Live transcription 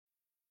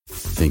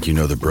Think you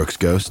know the Brooks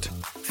Ghost?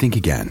 Think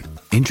again.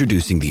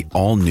 Introducing the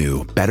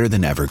all-new,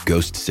 better-than-ever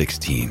Ghost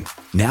 16.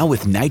 Now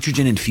with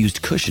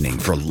nitrogen-infused cushioning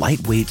for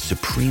lightweight,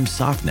 supreme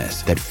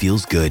softness that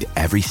feels good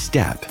every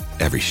step,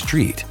 every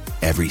street,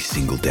 every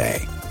single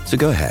day. So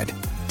go ahead,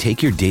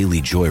 take your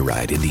daily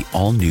joyride in the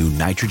all-new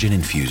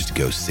nitrogen-infused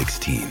Ghost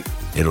 16.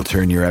 It'll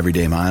turn your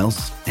everyday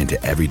miles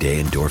into everyday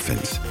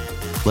endorphins.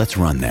 Let's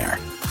run there.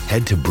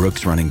 Head to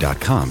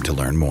brooksrunning.com to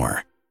learn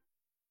more.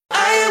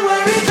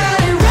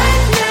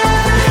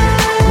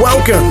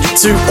 Welcome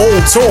to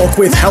All Talk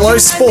with Hello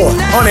Sport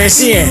on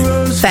SEN.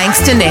 Thanks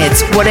to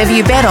Neds. Whatever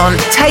you bet on,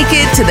 take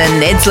it to the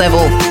Neds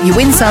level. You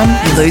win some,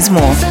 you lose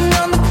more.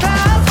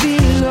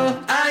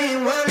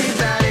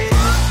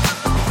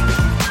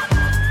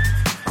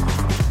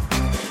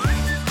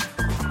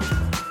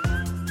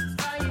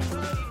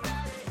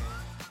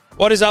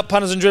 What is up,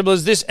 punters and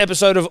dribblers? This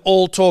episode of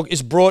All Talk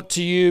is brought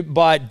to you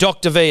by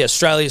Dr. V,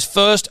 Australia's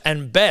first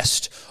and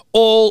best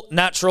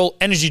all-natural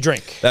energy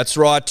drink. That's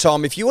right,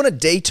 Tom. If you want to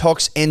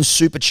detox and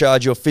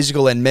supercharge your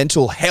physical and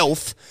mental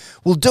health,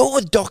 we'll do it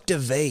with Dr.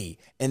 V.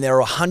 And they're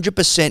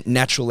 100%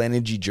 natural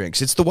energy drinks.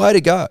 It's the way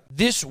to go.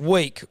 This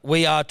week,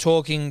 we are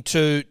talking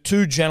to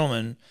two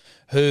gentlemen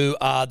who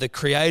are the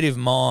creative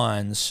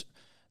minds,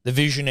 the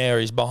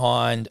visionaries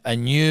behind a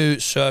new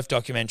surf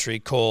documentary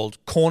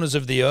called Corners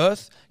of the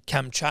Earth,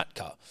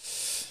 Kamchatka.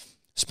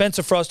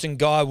 Spencer Frost and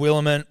Guy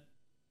Williment.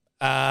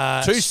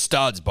 Two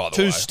studs, by the way.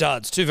 Two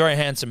studs, two very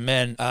handsome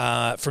men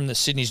from the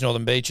Sydney's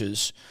Northern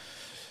Beaches.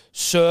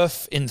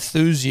 Surf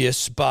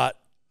enthusiasts, but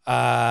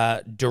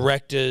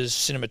directors,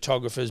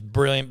 cinematographers,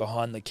 brilliant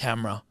behind the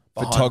camera.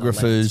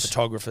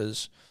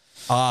 Photographers.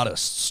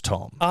 Artists,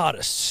 Tom.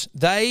 Artists.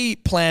 They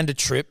planned a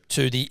trip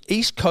to the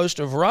east coast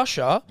of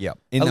Russia. Yep.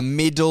 In the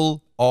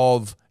middle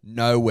of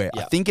nowhere.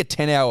 Yep. I think a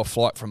 10-hour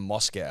flight from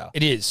Moscow.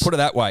 It is. Put it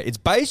that way. It's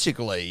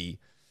basically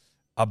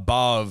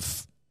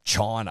above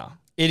China.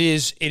 It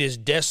is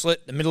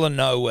desolate, the middle of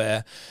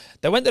nowhere.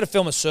 They went there to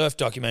film a surf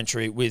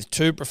documentary with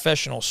two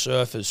professional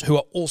surfers who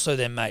are also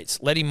their mates,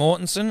 Letty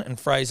Mortensen and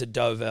Fraser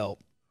Dovell.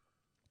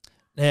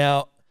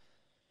 Now,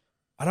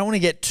 I don't want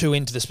to get too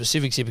into the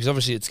specifics here because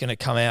obviously it's going to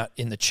come out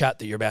in the chat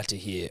that you're about to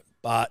hear,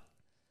 but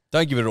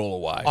don't give it all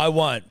away. I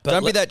won't. But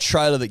don't be that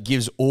trailer that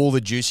gives all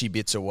the juicy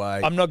bits away.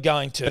 I'm not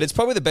going to. But it's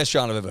probably the best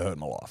yarn I've ever heard in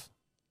my life.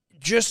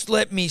 Just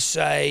let me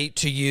say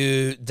to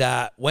you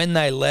that when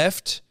they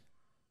left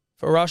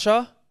for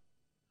Russia,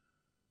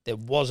 there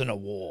wasn't a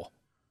war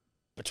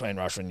between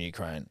Russia and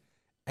Ukraine.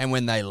 And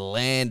when they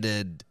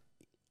landed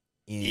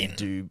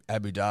into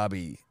Abu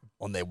Dhabi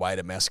on their way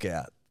to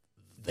Moscow,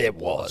 there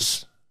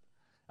was.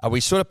 Are we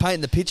sort of painting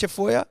the picture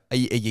for you? Are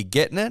you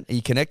getting it? Are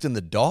you connecting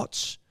the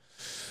dots?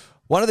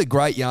 One of the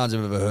great yarns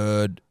I've ever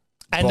heard.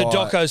 And the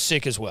doco's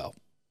sick as well.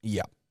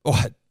 Yeah. Oh,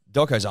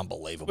 doco's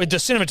unbelievable. The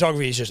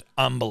cinematography is just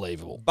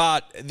unbelievable.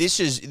 But this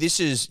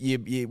is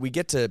we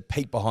get to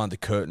peek behind the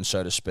curtain,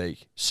 so to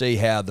speak. See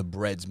how the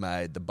bread's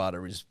made, the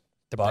butter is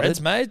buttered.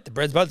 Bread's made, the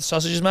bread's buttered, the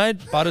sausage is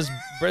made,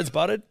 bread's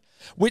buttered.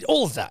 With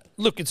all of that.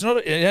 Look, it's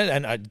not,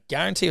 and I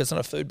guarantee it's not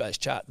a food-based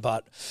chat,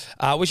 but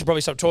we should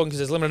probably stop talking because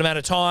there's a limited amount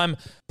of time.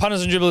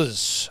 Punters and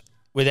dribblers,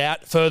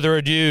 without further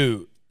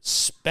ado,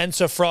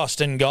 Spencer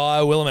Frost and Guy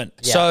Williment.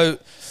 Yeah. So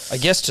I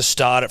guess to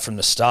start it from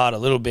the start a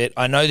little bit,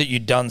 I know that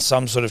you'd done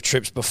some sort of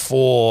trips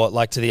before,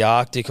 like to the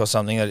Arctic or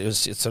something that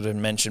it's sort of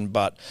mentioned,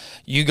 but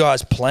you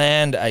guys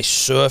planned a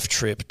surf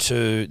trip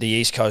to the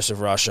east coast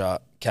of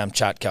Russia,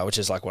 Kamchatka, which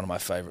is like one of my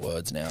favorite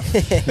words now.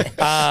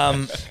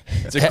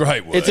 It's a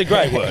great word. It's a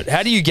great word.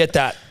 How do you get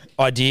that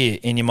idea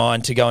in your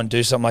mind to go and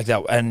do something like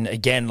that? And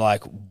again,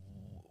 like,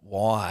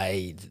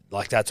 why?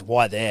 Like, that's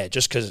why there?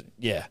 Just because,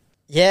 yeah.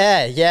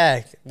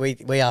 Yeah.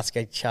 We ask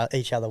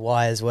each other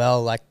why as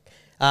well. Like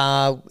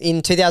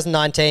in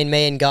 2019,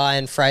 me and Guy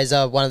and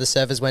Fraser, one of the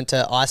surfers, went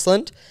to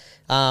Iceland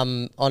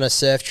on a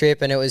surf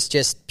trip, and it was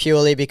just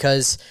purely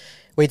because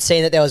we'd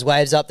seen that there was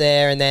waves up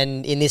there, and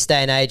then in this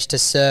day and age, to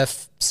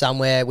surf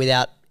somewhere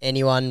without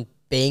anyone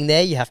being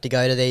there, you have to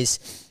go to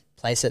these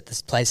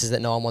places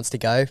that no one wants to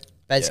go,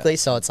 basically. Yeah.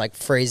 So it's like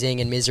freezing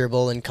and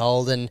miserable and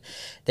cold, and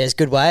there's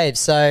good waves.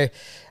 So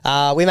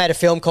we made a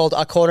film called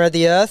A Corner of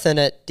the Earth, and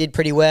it did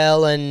pretty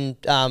well, and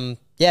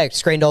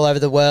screened all over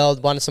the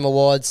world, won some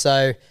awards.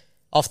 So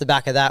off the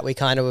back of that, we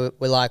kind of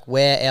were like,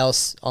 where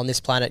else on this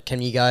planet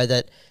can you go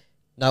that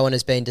no one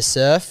has been to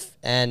surf,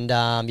 and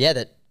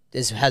that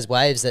has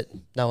waves that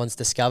no one's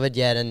discovered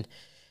yet? And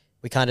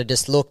we kind of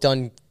just looked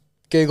on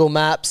Google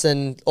Maps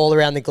and all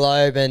around the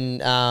globe,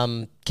 and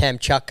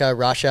Kamchatka,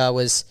 Russia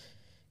was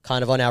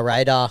kind of on our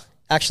radar,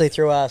 actually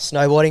through a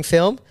snowboarding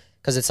film,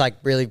 because it's like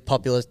really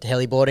popular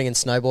heliboarding and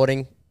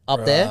snowboarding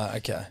up there.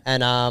 Okay.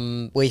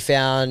 And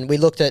we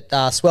looked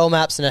at swell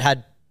maps, and it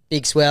had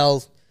big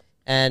swell,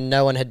 and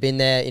no one had been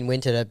there in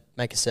winter to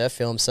make a surf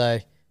film. So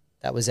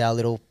that was our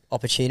little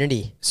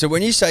opportunity. So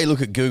when you say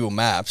look at Google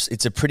Maps,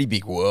 it's a pretty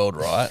big world,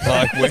 right?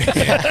 Like you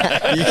can't.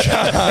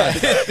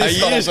 Are you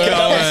just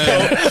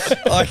going?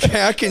 Like,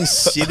 how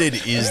considered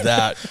is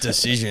that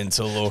decision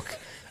to look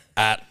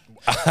at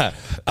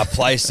a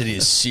place that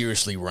is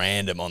seriously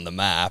random on the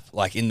map,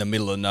 like in the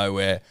middle of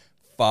nowhere,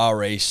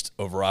 far east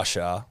of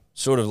Russia,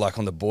 sort of like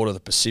on the border of the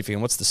Pacific.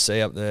 And what's the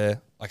sea up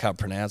there? I can't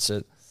pronounce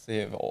it.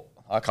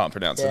 I can't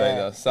pronounce it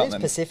either. It's Something.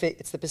 Pacific.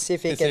 It's the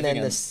Pacific and then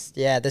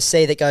the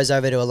sea that goes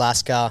over to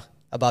Alaska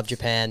above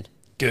Japan.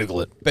 Google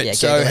it. But Yeah,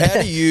 so Google it.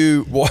 how do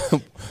you,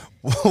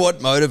 what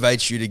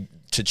motivates you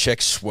to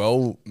check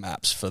swell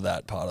maps for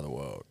that part of the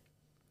world?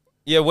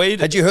 Yeah,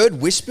 Had you heard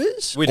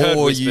whispers? We'd heard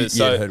Or whispers.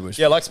 you'd heard whispers.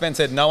 Yeah, like Spence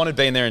said, no one had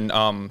been there in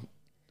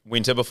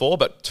winter before,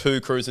 but 2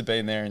 crews had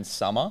been there in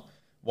summer.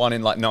 One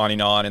in like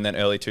 99 and then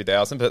early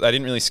 2000, but they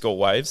didn't really score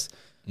waves.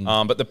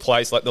 But the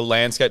place, like the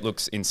landscape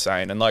looks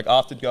insane. And like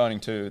after going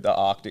to the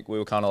Arctic, we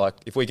were kind of like,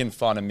 if we can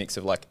find a mix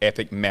of like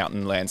epic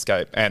mountain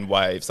landscape and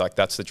waves, like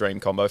that's the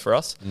dream combo for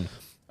us.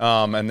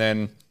 And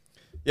then,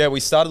 yeah, we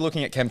started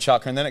looking at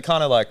Kamchatka and then it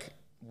kind of like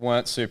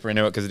weren't super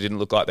into it because it didn't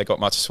look like they got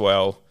much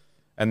swell.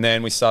 And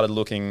then we started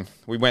looking,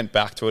 we went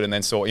back to it and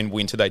then saw in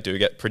winter they do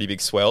get pretty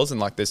big swells.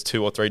 And like there's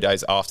 2 or 3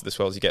 days after the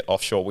swells, you get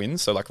offshore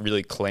winds. So like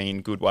really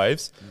clean, good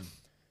waves.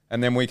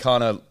 And then we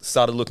kind of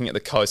started looking at the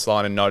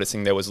coastline and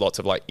noticing there was lots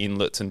of like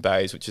inlets and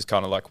bays, which is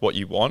kind of like what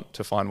you want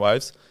to find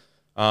waves.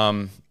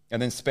 And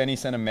then Spenny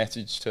sent a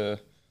message to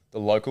the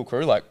local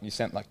crew. Like you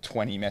sent like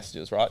 20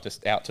 messages, right?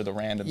 Just out to the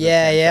random.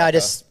 Yeah. I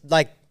just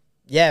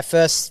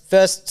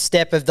first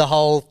step of the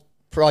whole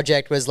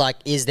project was like,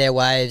 is there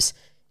waves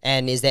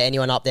and is there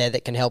anyone up there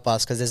that can help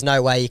us? Because there's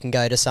no way you can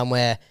go to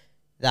somewhere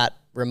that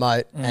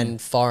remote and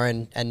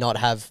foreign and not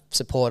have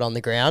support on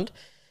the ground.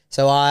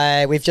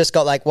 So we've just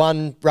got like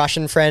one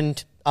Russian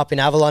friend up in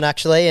Avalon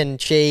actually, and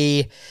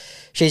she's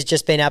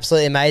just been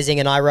absolutely amazing.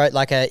 And I wrote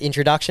like an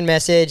introduction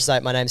message,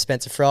 like my name's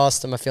Spencer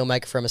Frost, I'm a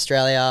filmmaker from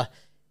Australia.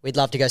 We'd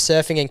love to go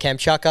surfing in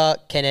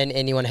Kamchatka. Can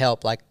anyone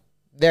help? Like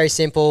very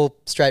simple,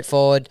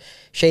 straightforward.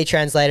 She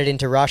translated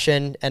into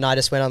Russian, and I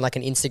just went on like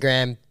an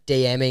Instagram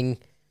DMing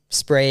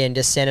spree and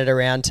just sent it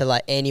around to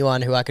like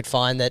anyone who I could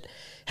find that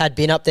had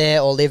been up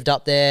there or lived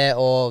up there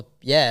or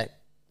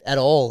at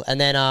all. And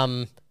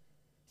then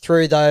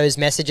through those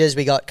messages,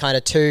 we got kind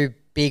of 2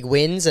 big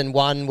wins, and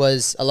one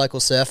was a local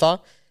surfer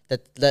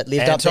that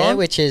lived up there,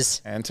 which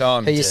is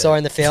Anton, who you saw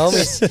in the film.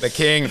 He's the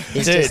king.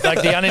 Dude,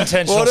 like the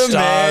unintentional What a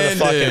star man, of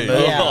the fucking dude.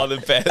 movie. Yeah. Oh, the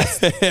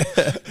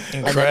best.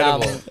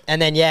 Incredible.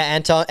 And then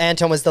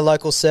Anton was the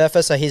local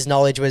surfer, so his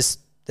knowledge was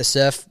the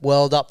surf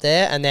world up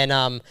there. And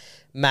then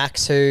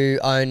Max, who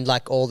owned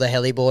like all the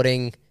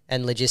heliboarding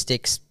and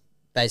logistics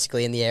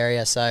basically in the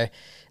area. So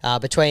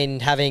between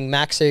having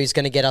Max, who's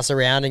going to get us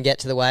around and get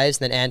to the waves,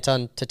 and then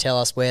Anton to tell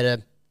us where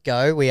to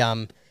go, we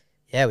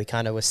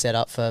kind of were set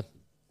up for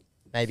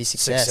maybe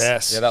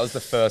success. Yeah, that was the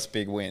first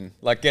big win.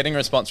 Like getting a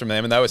response from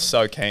them, and they were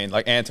so keen.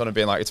 Like Anton had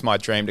been like, "It's my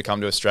dream to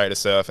come to Australia to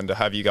surf, and to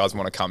have you guys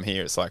want to come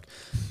here." It's like,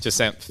 just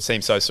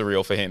seemed so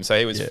surreal for him. So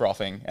he was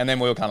frothing, and then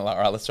we were kind of like,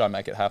 "All right, let's try and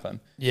make it happen."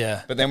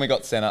 Yeah. But then we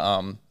got sent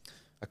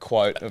a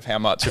quote of how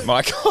much it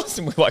might cost,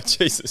 and we're like,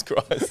 Jesus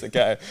Christ,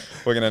 okay,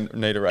 we're going to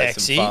need to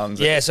raise some funds.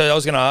 Yeah, so I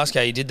was going to ask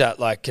how you did that,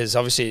 like, because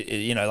obviously,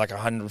 you know, like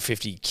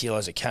 150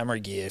 kilos of camera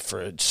gear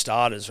for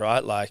starters,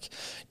 right? Like,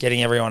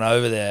 getting everyone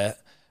over there.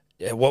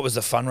 What was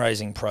the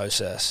fundraising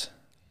process?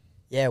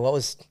 Yeah, what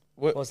was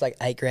like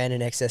 $8,000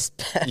 in excess?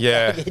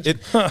 Yeah,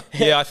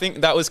 yeah. I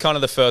think that was kind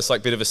of the first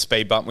like bit of a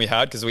speed bump we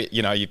had because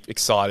you're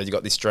excited, you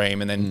got this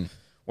dream, and then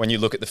when you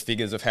look at the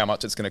figures of how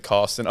much it's going to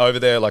cost, and over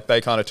there, like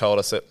they kind of told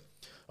us that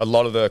a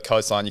lot of the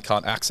coastline you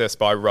can't access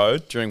by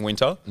road during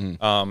winter.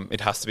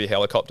 It has to be a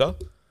helicopter.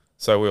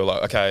 So we were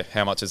like, okay,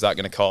 how much is that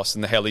going to cost?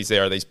 And the helis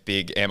there are these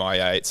big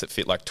Mi-8s that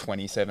fit like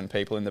 27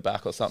 people in the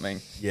back or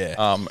something. Yeah,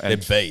 and they're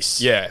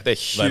beasts. Yeah, they're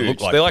huge. look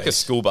like they're like a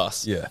beasts. school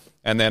bus. Yeah.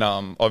 And then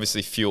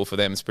obviously fuel for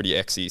them is pretty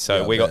exy. So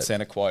Yeah, I we got bet.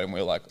 sent a quote and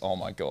we were like, oh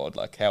my God,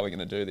 like how are we going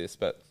to do this?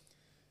 But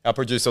our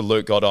producer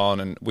Luke got on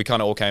and we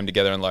kind of all came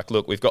together and like,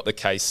 look, we've got the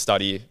case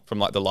study from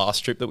like the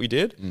last trip that we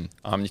did.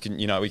 We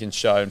can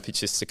show and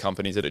pitch this to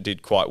companies that it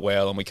did quite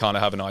well, and we kind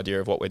of have an idea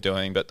of what we're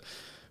doing, but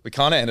we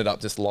kind of ended up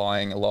just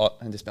lying a lot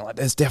and just being like,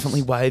 there's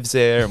definitely waves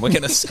there and we're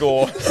going to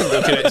score. And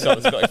look at each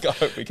other and like, go,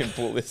 we can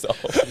pull this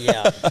off.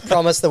 Yeah,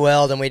 promised the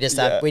world, and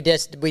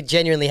we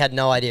genuinely had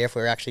no idea if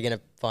we were actually going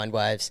to find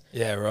waves.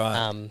 Yeah,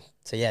 right.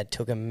 So yeah, it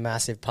took a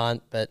massive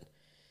punt, but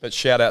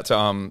shout out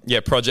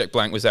to Project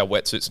Blank was our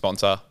wetsuit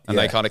sponsor, and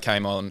they kind of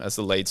came on as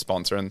the lead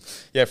sponsor. And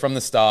yeah, from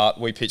the start,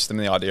 we pitched them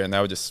the idea, and they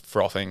were just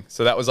frothing.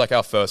 So that was like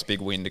our first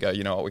big win to go,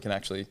 you know what, we can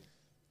actually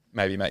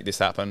maybe make this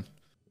happen.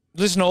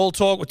 Listen to All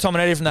Talk with Tom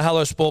and Eddie from the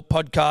Hello Sport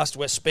podcast.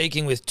 We're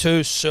speaking with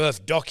 2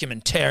 surf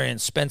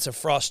documentarians, Spencer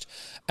Frost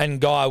and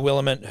Guy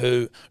Williment,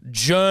 who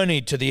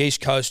journeyed to the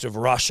east coast of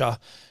Russia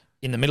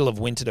in the middle of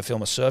winter to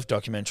film a surf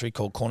documentary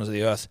called Corners of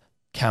the Earth,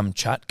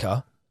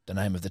 Kamchatka, the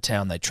name of the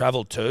town they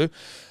travelled to.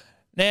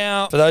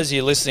 Now, for those of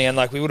you listening, and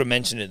like we would have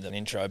mentioned it in the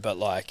intro, but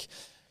like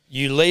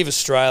you leave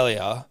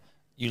Australia,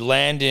 you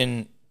land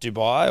in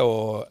Dubai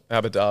or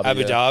Abu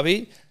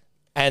Dhabi,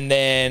 and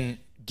then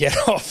get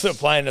off the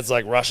plane. It's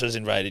like Russia's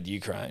invaded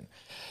Ukraine.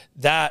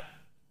 That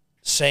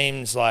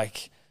seems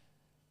like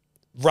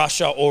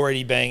Russia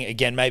already being,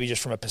 again, maybe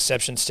just from a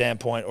perception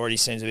standpoint, already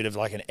seems a bit of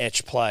like an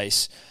etched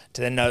place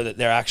to then know that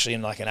they're actually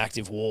in like an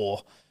active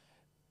war.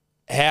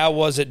 how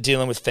was it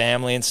dealing with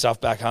family and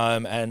stuff back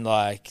home? And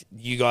like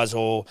you guys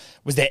all,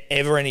 was there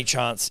ever any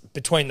chance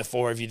between the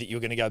four of you that you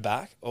were going to go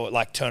back or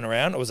like turn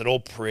around, or was it all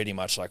pretty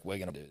much like we're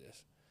going to do this?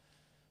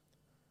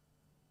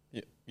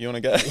 You want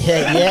to go?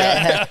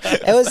 Yeah.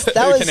 Who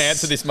can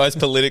answer this most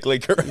politically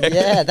correct?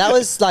 Yeah, that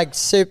was like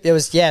super. It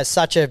was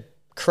such a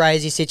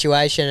crazy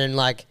situation, and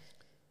like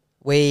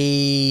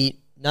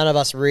none of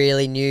us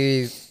really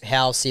knew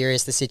how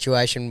serious the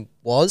situation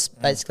was.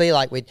 Basically,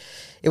 like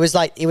it was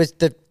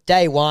the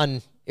day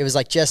one. It was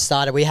like just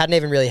started. We hadn't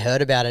even really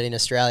heard about it in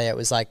Australia. It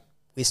was like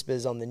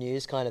whispers on the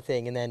news kind of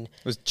thing, and then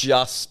it was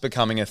just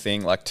becoming a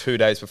thing like 2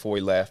 days before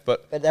we left.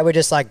 But they were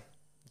just like.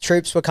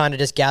 Troops were kind of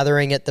just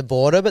gathering at the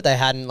border, but they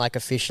hadn't like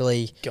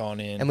officially gone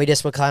in. And we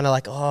just were kind of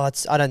like,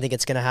 I don't think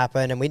it's going to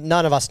happen. And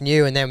none of us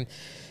knew. And then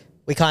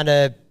we kind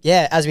of,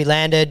 as we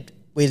landed,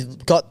 we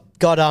got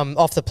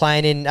off the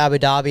plane in Abu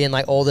Dhabi, and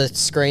like all the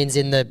screens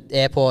in the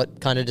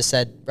airport kind of just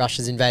said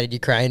Russia's invaded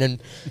Ukraine,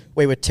 and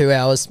we were 2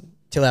 hours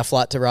till our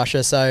flight to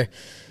Russia. So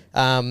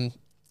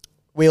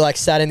we like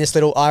sat in this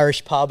little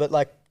Irish pub at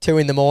like 2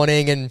 a.m,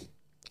 and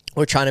we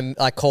were trying to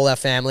like call our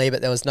family,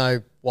 but there was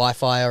no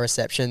Wi-Fi or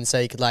reception, so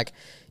you could like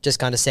just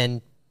kind of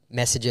send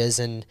messages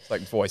and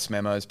like voice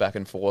memos back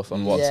and forth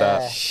on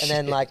WhatsApp. And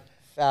then like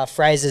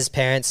Fraser's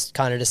parents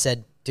kind of just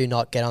said, do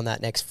not get on that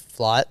next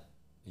flight.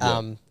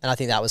 And I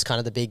think that was kind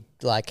of the big,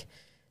 like,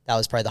 that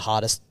was probably the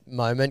hardest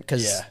moment,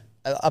 because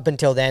up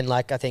until then,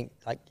 like, I think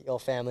like your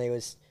family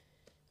was,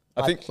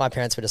 I think my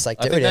parents were just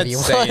like, do whatever you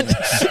want.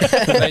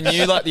 They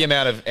knew like the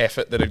amount of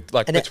effort that had,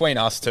 like, between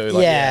us two,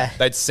 like,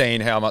 they'd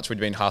seen how much we'd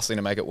been hustling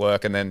to make it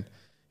work, and then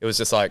it was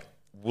just like,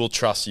 we'll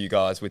trust you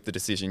guys with the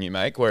decision you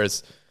make.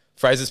 Whereas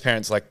Fraser's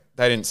parents, like,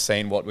 they didn't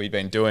seen what we'd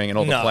been doing and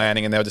all the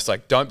planning, and they were just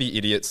like, don't be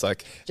idiots.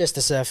 Like, just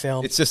a surf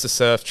film. It's just a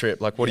surf trip.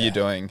 Like, what are you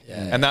doing?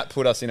 And that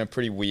put us in a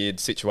pretty weird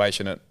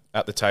situation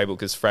at the table,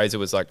 because Fraser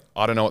was like,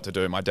 I don't know what to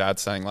do. My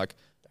dad's saying like,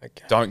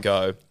 don't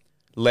go.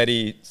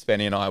 Letty,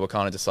 Spenny and I were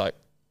kind of just like,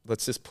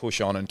 let's just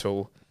push on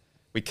until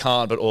we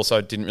can't, but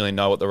also didn't really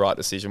know what the right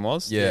decision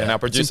was. Yeah. And our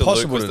producer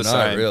Luke was the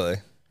same. Really.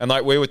 And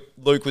like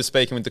Luke was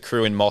speaking with the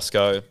crew in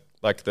Moscow,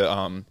 like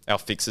our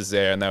fixers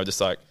there, and they were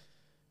just like,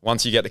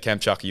 once you get the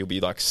Kamchatka, you'll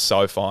be like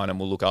so fine, and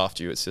we'll look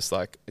after you. It's just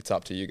like, it's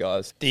up to you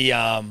guys. The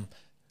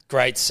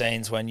great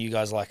scenes when you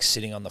guys like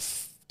sitting on the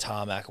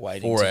tarmac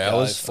waiting 4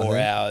 hours, 4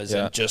 hours,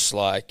 and just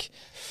like,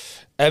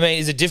 I mean,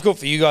 is it difficult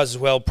for you guys as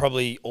well?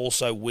 Probably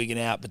also wigging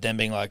out, but then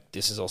being like,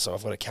 this is also,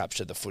 I've got to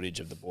capture the footage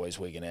of the boys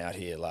wigging out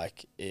here.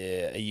 Like,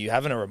 are you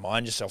having to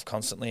remind yourself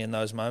constantly in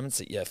those moments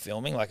that you're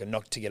filming, like, and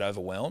not to get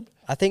overwhelmed?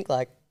 I think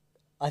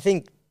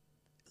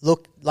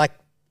look, like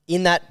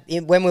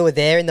when we were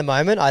there in the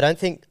moment, I don't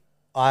think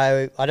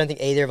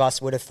either of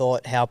us would have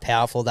thought how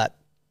powerful that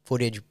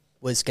footage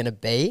was going to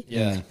be,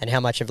 and how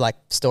much of like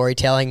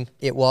storytelling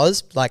it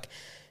was. Like,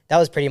 that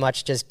was pretty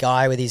much just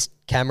Guy with his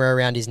camera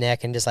around his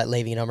neck and just like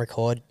leaving it on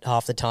record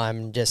half the time,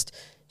 and just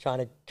trying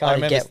to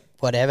get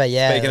whatever.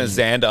 Yeah. Speaking of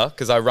Xander,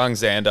 because I rung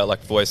Xander,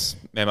 like voice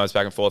memos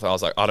back and forth, and I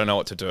was like, I don't know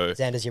what to do.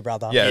 Xander's your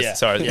brother. Yeah.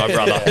 Sorry, my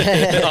brother.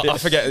 I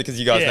forget because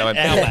you guys know him.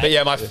 But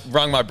yeah,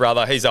 rung my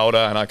brother. He's older,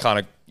 and I kind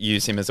of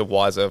use him as a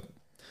wiser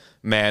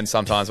man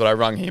sometimes. But I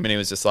rung him, and he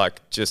was just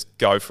like, just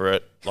go for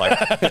it. Like,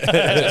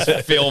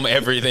 just film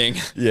everything.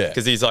 Yeah.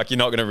 Because he's like, you're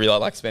not going to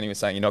realize, like Spenny was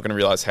saying, you're not going to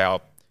realize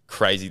how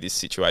crazy this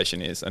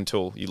situation is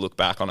until you look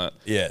back on it.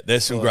 Yeah,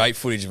 there's some great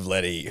footage of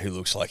Letty who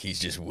looks like he's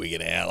just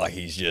wigging out, like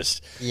he's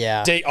just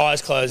deep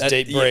eyes closed,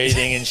 deep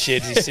breathing and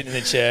shit. He's sitting in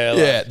the chair.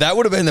 Like. That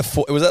would have been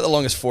was that the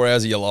longest 4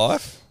 hours of your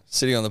life,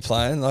 sitting on the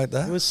plane like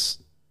that? It was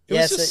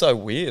just so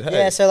weird. Hey?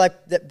 Yeah, so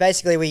like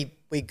basically we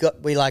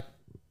like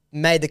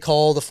made the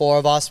call. The four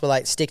of us were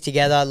like, stick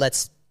together.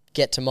 Let's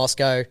get to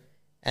Moscow,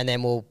 and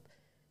then we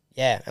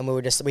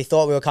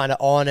thought we were kind of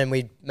on, and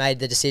we made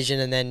the decision,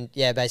 and then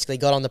basically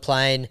got on the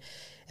plane.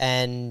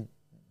 And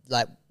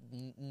like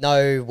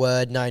no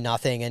word, no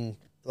nothing, and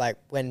like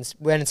went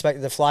and spoke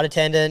to the flight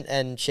attendant,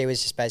 and she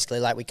was just basically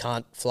like, we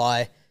can't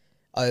fly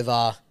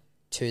over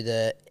to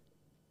the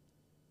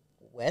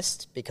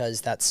west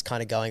because that's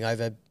kind of going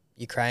over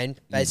Ukraine,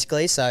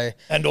 basically. So,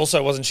 and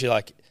also, wasn't she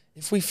like,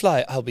 if we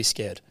fly, I'll be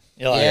scared?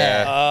 You're like,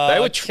 they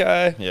were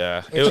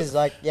okay. Which is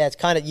like, it's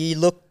kind of, you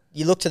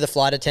look to the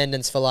flight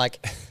attendants for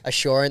like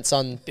assurance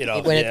on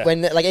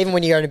when like even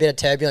when you're in a bit of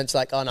turbulence,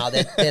 like, oh no,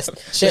 they're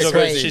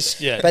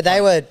sweet. But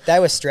they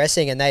were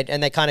stressing, and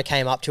they kind of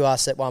came up to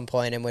us at one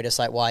point, and we're just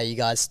like, why are you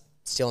guys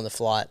still on the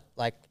flight?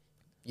 Like,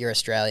 you're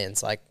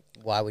Australians, like,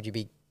 why would you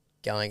be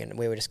going? And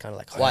we were just kind of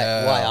like, why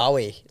are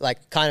we?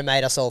 Like, kind of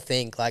made us all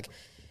think, like,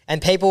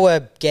 and people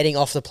were getting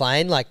off the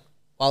plane, like,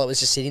 while it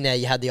was just sitting there,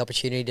 you had the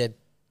opportunity to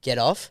get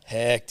off.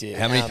 Heck, dude.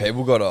 How many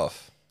people got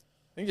off?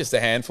 I think just a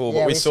handful,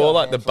 but we saw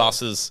like the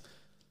buses.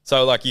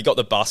 So like you got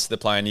the bus, the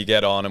plane, you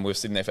get on, and we were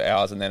sitting there for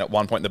hours, and then at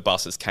one point the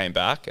buses came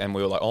back, and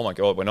we were like, oh my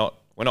God, we're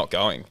not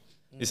going.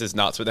 This is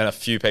nuts. But then a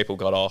few people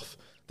got off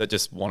that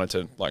just wanted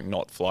to like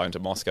not fly into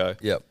Moscow.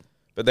 Yep.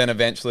 But then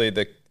eventually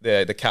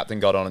the captain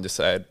got on and just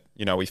said,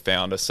 we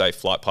found a safe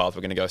flight path.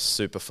 We're going to go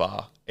super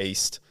far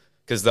east,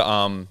 because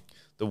the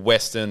the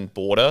western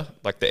border,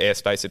 like the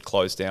airspace had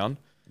closed down.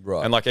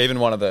 Right. And like even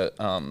one of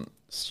the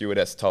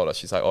stewardess told us,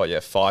 she's like, oh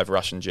yeah, 5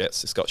 Russian jets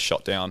just got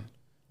shot down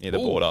near the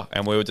border.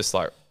 And we were just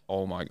like,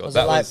 oh my God.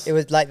 It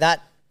was like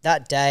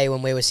that day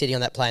when we were sitting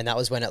on that plane, that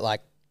was when it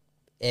like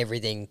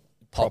everything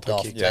popped Proper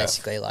off kicked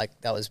basically. Like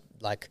that was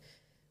like,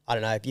 I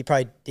don't know, you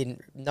probably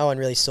no one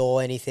really saw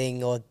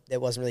anything or it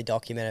wasn't really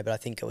documented, but I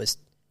think it was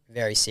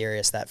very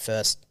serious, that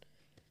first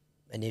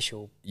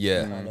initial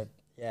kind of,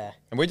 yeah.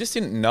 And we just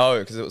didn't know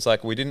because it was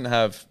like we didn't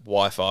have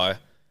Wi-Fi.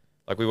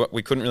 Like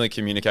we couldn't really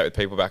communicate with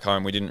people back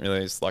home. We didn't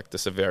realize like the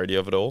severity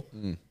of it all.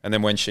 And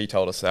then when she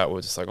told us that, we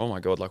were just like, oh my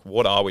God, like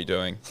what are we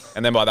doing?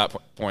 And then by that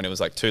point, it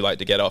was like too late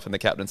to get off. And the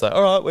captain's like,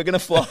 all right, we're going to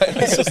fly. And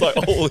it's just like,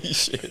 holy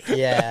shit.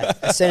 Yeah.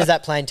 As soon as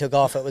that plane took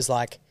off, it was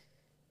like,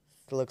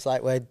 it looks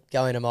like we're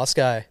going to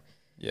Moscow.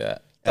 Yeah.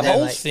 The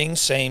whole thing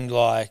seemed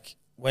like,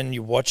 when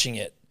you're watching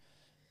it,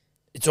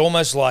 it's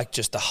almost like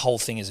just the whole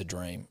thing is a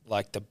dream.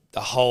 Like the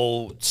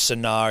whole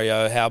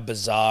scenario, how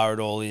bizarre it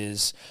all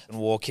is. And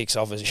war kicks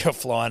off as you're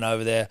flying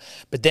over there.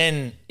 But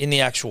then in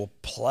the actual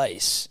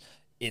place,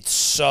 it's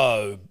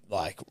so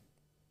like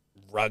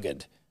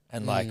rugged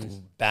and like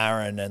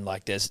barren, and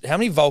like there's how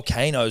many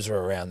volcanoes are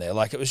around there?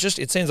 Like it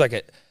seems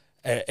like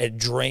a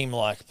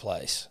dream-like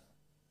place.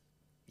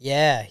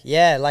 Yeah,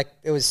 yeah. Like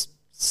it was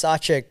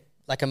such a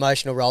like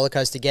emotional roller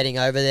coaster getting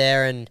over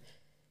there,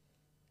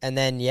 and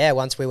then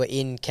once we were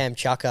in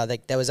Kamchatka,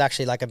 there was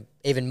actually like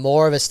even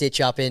more of a stitch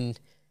up in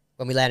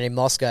when we landed in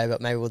Moscow. But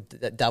maybe we'll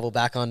double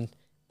back on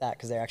that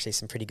because there are actually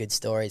some pretty good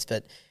stories.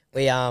 But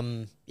we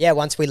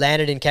once we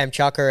landed in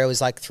Kamchatka, it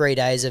was like 3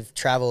 days of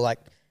travel, like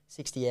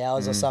 60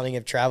 hours or something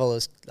of travel. It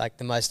was like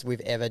the most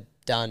we've ever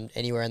done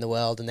anywhere in the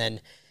world, and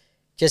then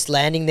just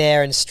landing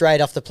there and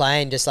straight off the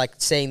plane, just like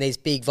seeing these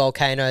big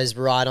volcanoes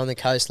right on the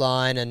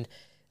coastline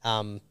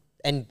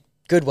and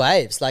good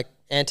waves. Like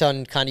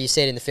Anton, kind of, you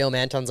see it in the film,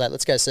 Anton's like,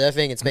 let's go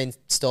surfing. It's been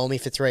stormy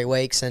for 3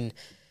 weeks and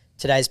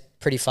today's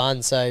pretty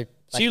fun. So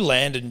you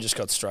landed and just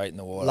got straight in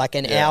the water. Like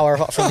an hour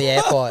from the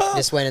airport,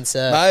 just went and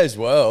surfed. May as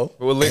well.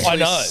 We were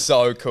literally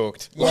so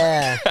cooked.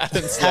 Yeah.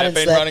 Hadn't slept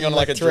running on in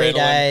like 3 adrenaline.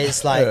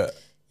 days. Like,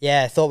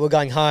 thought we were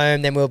going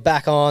home. Then we were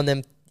back on.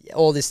 Then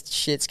all this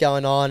shit's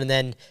going on. And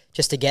then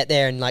just to get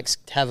there and like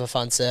have a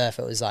fun surf,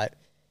 it was like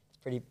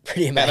pretty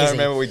amazing. And I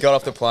remember we got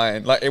off the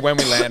plane, like when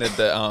we landed,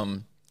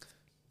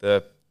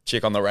 the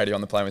chick on the radio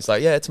on the plane was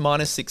like, yeah, it's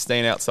minus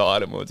 16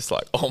 outside. And we were just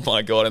like, oh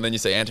my God. And then you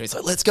see Anthony's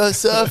like, let's go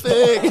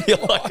surfing. And you're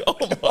like, oh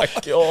my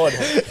God.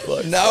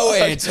 Like, no,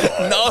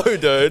 Anton. No,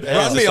 dude.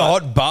 Run me a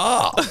hot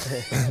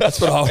bath. That's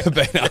what I would have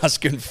been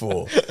asking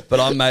for. But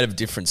I'm made of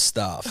different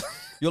stuff.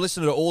 You're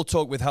listening to All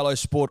Talk with Hello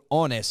Sport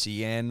on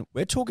SEN.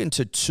 We're talking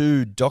to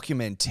 2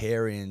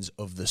 documentarians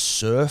of the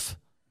surf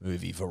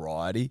movie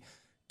variety,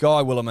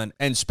 Guy Williment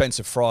and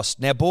Spencer Frost.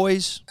 Now,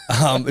 boys,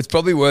 it's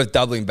probably worth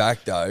doubling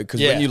back, though,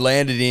 because when you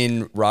landed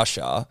in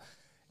Russia,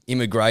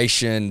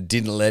 immigration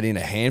didn't let in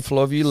a handful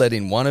of you, let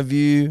in one of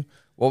you.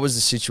 What was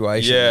the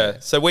situation? Yeah,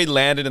 so we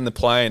landed in the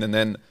plane, and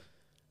then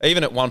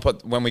even at one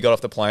point when we got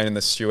off the plane and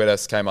the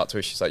stewardess came up to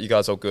us, she's like, you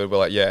guys all good? We're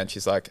like, yeah. And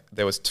she's like,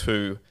 there was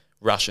 2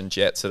 Russian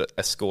jets that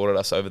escorted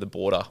us over the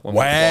border when we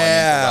were flying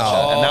into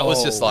Russia. And that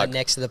was just like...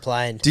 next to the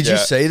plane. Did you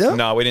see them?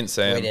 No, we didn't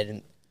see them. We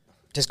didn't.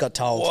 Just got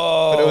told.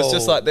 Whoa. But it was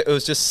just like, it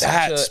was just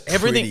That's such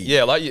everything. pretty.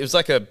 Yeah, like it was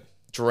like a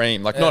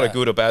dream, like not a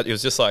good or bad. It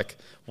was just like,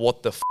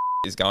 what the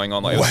is going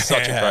on? Like it was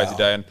such a crazy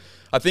day. And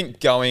I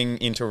think going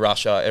into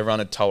Russia, everyone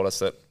had told us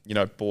that, you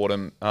know,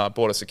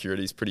 border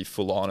security is pretty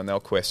full on and they'll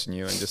question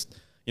you and just,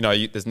 you know,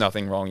 there's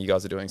nothing wrong you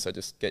guys are doing. So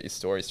just get your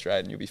story straight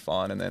and you'll be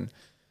fine. And then,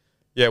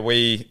 yeah,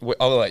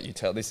 I'll let you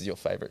tell. This is your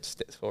favourite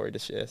story to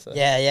share. So.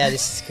 Yeah,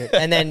 this is good.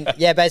 And then,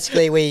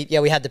 basically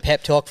we had the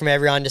pep talk from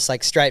everyone, just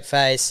like straight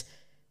face,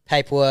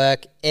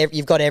 paperwork.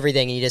 You've got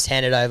everything and you just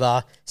hand it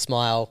over,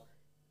 smile,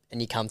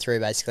 and you come through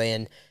basically.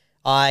 And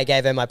I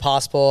gave her my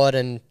passport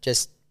and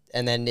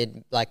then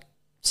it like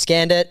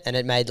scanned it and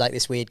it made like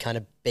this weird kind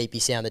of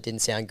beepy sound that didn't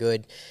sound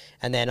good.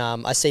 And then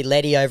I see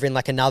Letty over in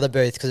like another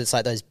booth because it's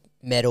like those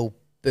metal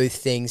booth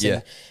things.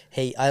 Yeah.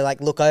 And I like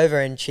look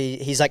over and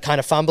he's like kind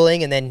of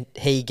fumbling and then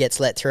he gets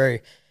let through.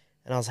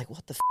 And I was like,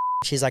 what the f-?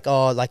 She's like,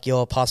 oh, like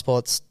your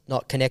passport's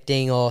not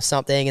connecting or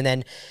something. And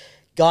then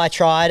Guy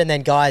tried and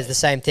then Guy's the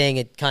same thing.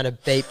 It kind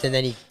of beeped and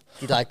then he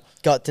like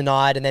got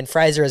denied and then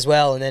Fraser as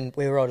well. And then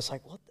we were all just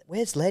like, what?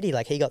 Where's Letty?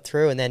 Like he got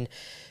through and then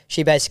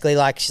she basically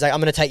like, she's like,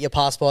 I'm going to take your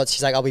passports.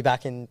 She's like, I'll be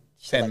back in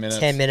 10 minutes.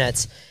 10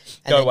 minutes.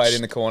 And Go wait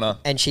in the corner.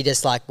 And she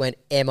just like went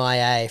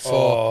MIA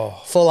for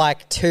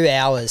like 2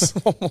 hours.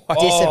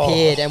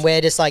 Disappeared. And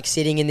we're just like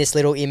sitting in this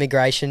little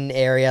immigration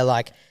area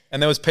like.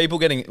 And there was people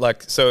getting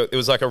like, so it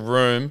was like a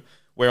room.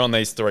 We're on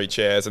these 3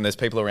 chairs and there's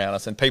people around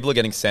us and people are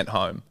getting sent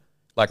home.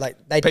 Like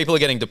people are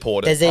getting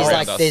deported.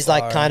 There's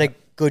like kind of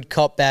good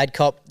cop, bad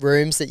cop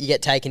rooms that you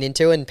get taken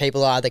into and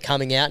people are either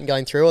coming out and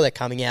going through or they're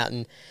coming out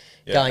and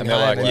going and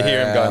they're home. like, you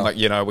hear them going like,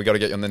 you know, we got to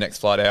get you on the next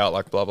flight out,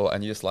 like blah, blah.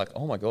 And you're just like,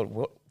 oh my God,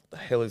 what the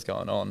hell is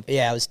going on?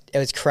 Yeah, it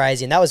was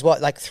crazy. And that was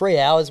like 3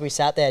 hours we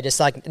sat there, just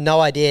like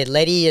no idea.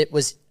 Letty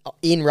was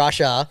in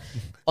Russia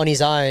on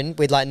his own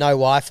with like no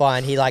Wi-Fi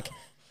and he like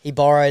he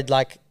borrowed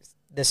like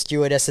the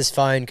stewardess's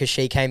phone because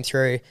she came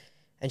through,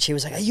 and she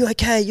was like, "Are you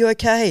okay? You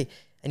okay?"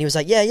 And he was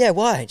like, "Yeah,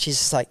 why?" And she's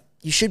just like,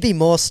 "You should be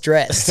more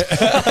stressed."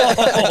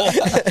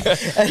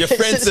 Your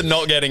friends are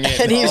not getting in.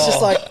 And he was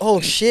just like,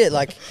 "Oh shit!"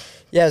 Like,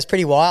 yeah, it was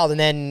pretty wild. And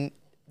then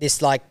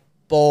this like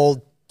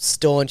bald,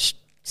 staunch,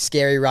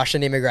 scary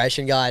Russian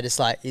immigration guy just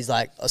like, he's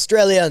like,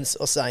 "Australians,"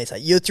 or something. He's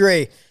like, "You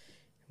three."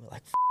 We're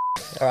like,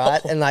 all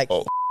right, and like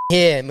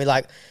here, and we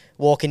like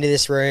walk into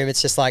this room.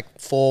 It's just like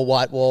 4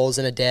 white walls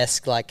and a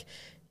desk. Like,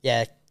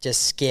 yeah.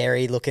 Just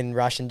scary looking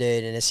Russian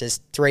dude, and it's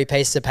just 3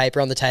 pieces of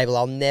paper on the table.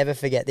 I'll never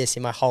forget this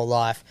in my whole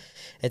life.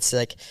 It's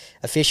like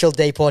official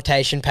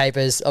deportation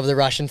papers of the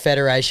Russian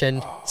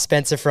Federation.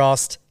 Spencer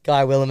Frost,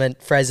 Guy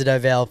Williment, Fraser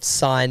Dovell,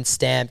 signed,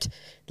 stamped,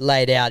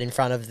 laid out in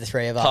front of the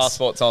 3 of us.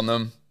 Passports on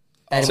them.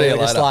 And we were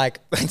just like,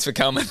 Thanks for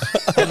coming.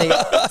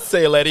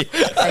 See you, Letty.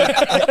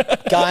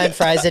 Guy and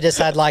Fraser just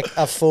had like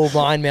a full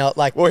mind melt.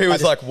 Like, Well, he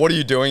was like, "What are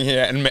you doing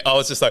here?" And I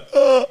was just like,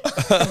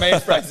 me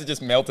and Fraser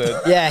just melted.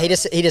 yeah, he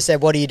just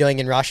said, "What are you doing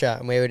in Russia?"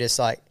 And we were just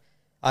like,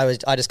 I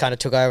just kind of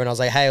took over and I was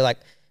like, "Hey, like,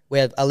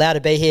 we're allowed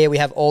to be here. We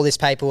have all this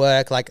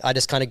paperwork." Like, I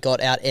just kind of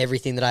got out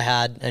everything that I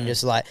had and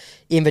just like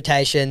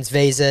invitations,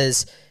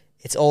 visas,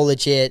 it's all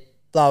legit,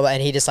 blah, blah.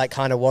 And he just like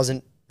kind of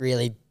wasn't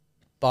really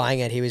buying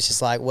it. He was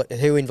just like,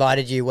 who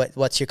invited you?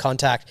 What's your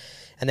contact?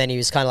 And then he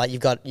was kind of like,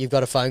 you've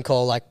got a phone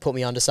call, like put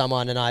me onto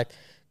someone. And I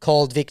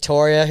called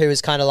Victoria, who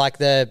was kind of like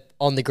the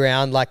on the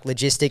ground, like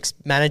logistics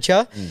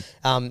manager.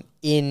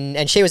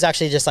 And she was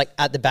actually just like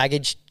at the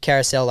baggage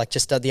carousel, like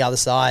just at the other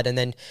side. And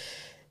then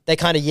they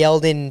kind of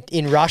yelled in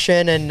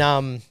Russian,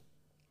 and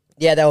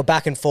yeah, they were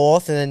back and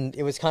forth, and then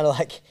it was kind of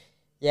like,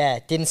 yeah,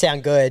 it didn't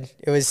sound good.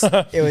 It was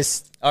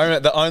I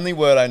remember the only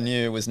word I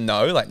knew was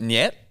no, like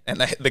 "niet,"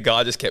 and the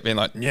guy just kept being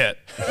like "niet,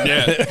 niet,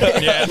 niet."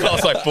 And I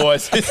was like,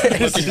 "Boys, this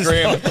is looking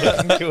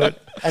grim." Good.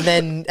 And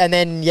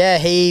then yeah,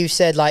 he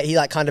said like, he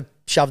like kind of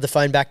shoved the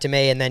phone back to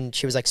me, and then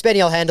she was like, "Spenny,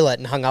 I'll handle it,"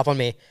 and hung up on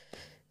me.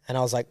 And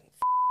I was like,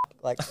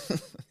 like,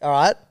 all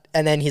right.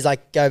 And then he's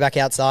like, "Go back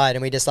outside,"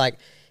 and we just like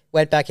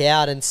went back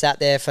out and sat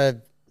there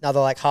for another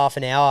like half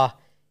an hour.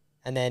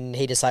 And then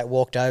he just like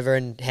walked over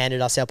and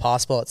handed us our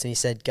passports, and he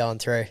said, "Go on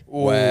through."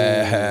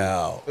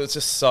 Wow. It was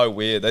just so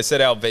weird. They said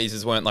our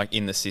visas weren't like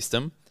in the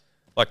system.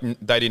 Like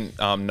they didn't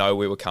know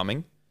we were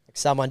coming. Like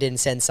someone didn't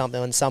send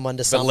something and someone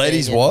to But something.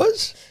 Letty's and-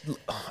 was?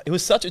 It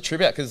was such a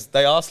trip out because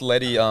they asked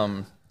Letty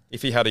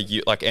if he had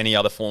like any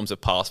other forms of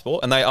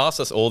passport, and they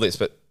asked us all this,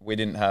 but we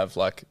didn't have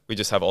like, we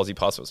just have Aussie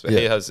passports. But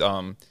he has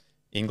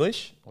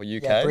English or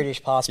UK, Yeah,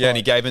 British passport. Yeah, and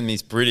he gave him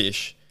his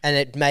British. And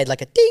it made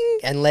like a ding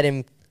and let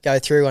him go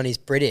through on his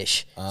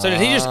British. So did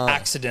he just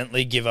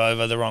accidentally give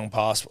over the wrong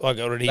passport?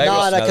 Like, or did he?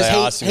 No, they because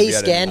asked him if he he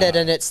had scanned any. it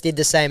and it did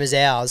the same as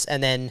ours.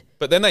 And then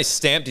But then they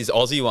stamped his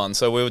Aussie one,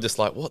 so we were just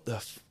like, what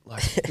the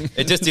like?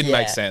 It just didn't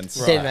make yeah, sense.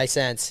 It didn't make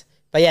sense.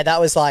 But yeah, that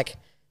was like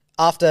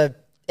after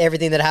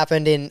everything that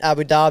happened in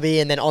Abu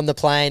Dhabi and then on the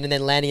plane and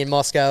then landing in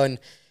Moscow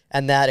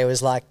and that, it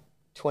was like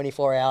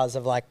 24 hours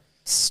of like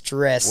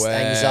stress,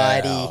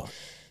 anxiety.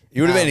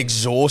 You would have been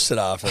exhausted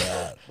after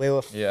that. We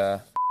were Yeah.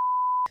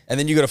 And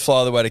then you got to fly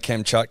all the way to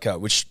Kamchatka,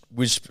 which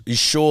is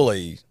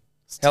surely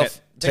 10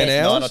 hours?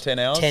 9 or 10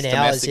 hours? 10 hours,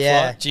 domestic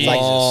yeah. flight? Jesus. Like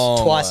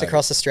Oh, twice mate.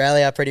 across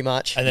Australia, pretty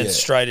much. And then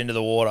straight into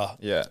the water.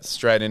 Yeah,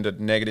 straight into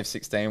negative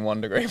 16,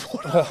 1 degree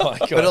water. Oh my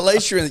God. But at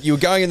least you were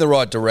going in the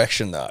right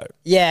direction, though.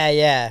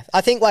 Yeah.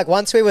 I think like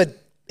once we were,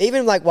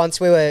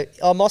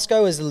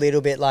 Moscow was a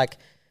little bit like,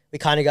 we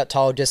kind of got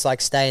told just like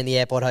stay in the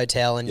airport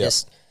hotel and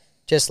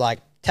just like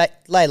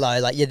lay low.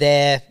 Like you're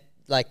there,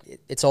 like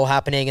it's all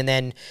happening. And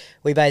then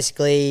we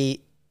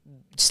basically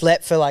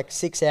slept for like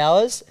 6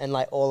 hours and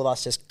like all of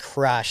us just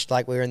crashed.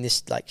 Like we were in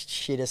this like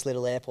shittest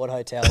little airport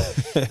hotel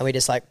and we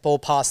just like all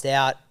passed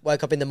out,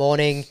 woke up in the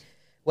morning,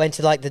 went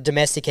to like the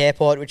domestic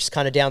airport, which is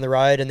kind of down the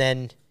road. And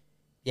then,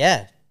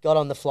 yeah, got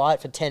on the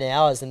flight for 10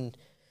 hours and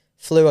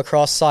flew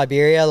across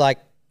Siberia, like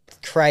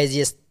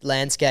craziest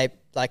landscape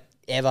like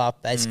ever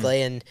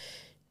basically. And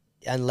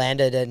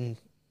landed and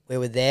we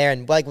were there.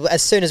 And like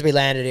as soon as we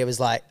landed, it was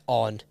like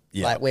on.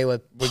 Yeah. Like we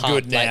were We're pumped.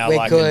 good now, Like, we're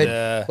like, good.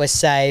 and, We're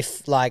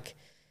safe. Like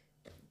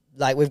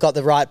we've got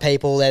the right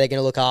people there. They're going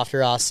to look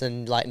after us.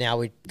 And like now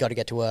we got to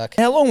get to work.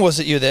 How long was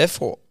it you were there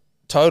for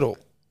total?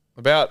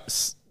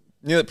 About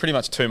nearly pretty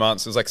much 2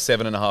 months. It was like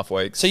 7.5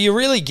 weeks. So you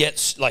really get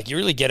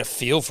a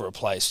feel for a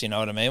place, you know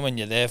what I mean, when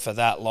you're there for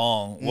that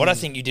long. What I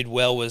think you did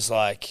well was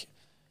like,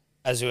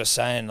 as you were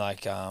saying,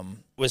 like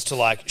was to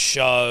like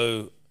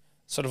show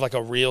sort of like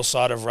a real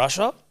side of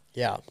Russia.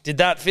 Yeah. Did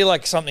that feel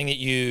like something that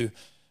you?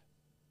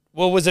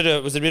 Well, was it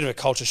a bit of a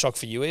culture shock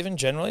for you even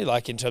generally,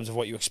 like in terms of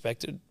what you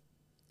expected?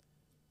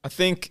 I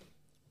think,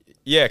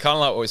 yeah, kind of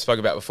like what we spoke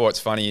about before. It's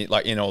funny,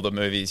 like in all the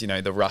movies, you know,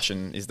 the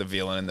Russian is the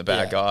villain and the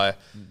bad guy.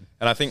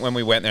 And I think when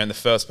we went there and the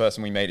first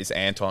person we meet is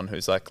Anton,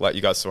 who's like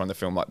you guys saw in the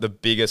film, like the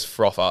biggest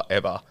frother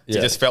ever. He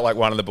just felt like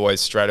one of the boys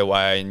straight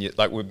away.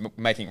 And we're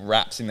making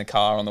raps in the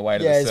car on the way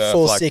to Yeah, the he's surf.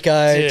 full like,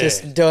 sicko,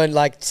 just doing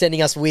like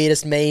sending us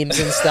weirdest memes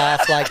and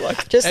stuff. Like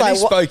just And like he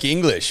spoke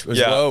English as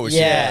Yeah. well. Which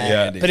Yeah. is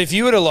Yeah. handy. But if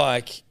you were to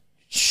like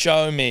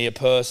show me a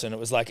person. It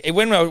was like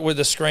when we were with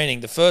the screening,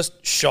 the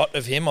first shot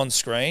of him on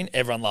screen,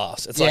 everyone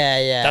laughs. It's like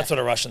that's what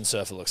a Russian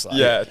surfer looks like.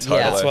 Yeah, totally.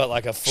 That's what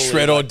like a fully,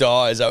 Shred or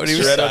die. Is that what he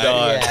was saying? Shred or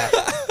die.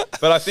 Yeah.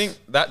 But I think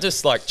that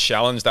just like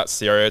challenged that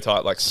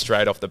stereotype like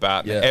straight off the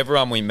bat. Yeah.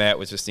 Everyone we met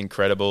was just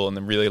incredible, and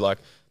then really like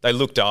they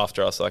looked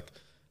after us. Like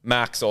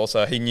Max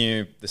also, he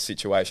knew the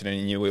situation and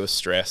he knew we were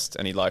stressed,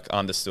 and he like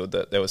understood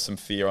that there was some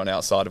fear on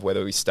our side of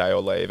whether we stay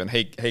or leave. And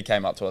he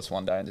came up to us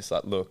one day and just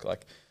like, look,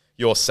 like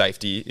your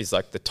safety is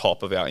like the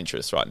top of our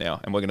interest right now,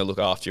 and we're going to look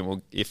after you.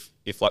 And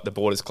if like the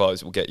border's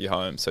closed, we'll get you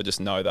home. So just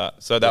know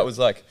that. So that was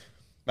like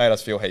made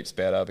us feel heaps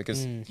better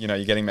because you know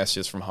you're getting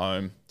messages from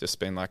home just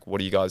being like,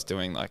 what are you guys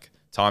doing? Like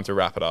time to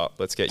wrap it up.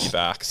 Let's get you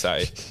back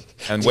safe.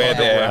 And we're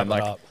there and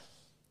like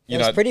it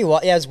was pretty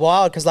wild. Yeah, it was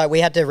wild because like we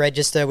had to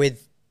register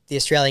with the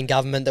Australian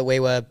government that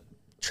we were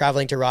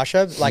traveling to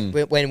Russia, like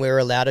when we were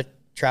allowed to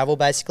travel,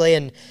 basically.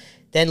 And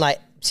then, like,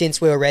 since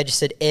we were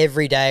registered,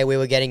 every day we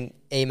were getting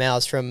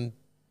emails from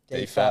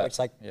DFAT, which is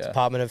like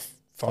Department of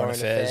Foreign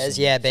Affairs,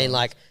 being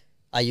like,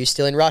 "Are you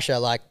still in Russia?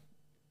 Like,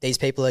 these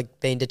people are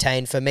being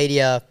detained for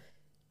media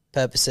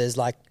purposes.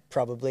 Like,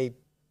 probably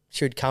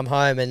should come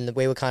home." And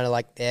we were kind of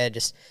like, there,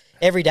 just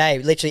every day,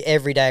 literally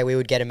every day, we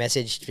would get a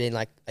message being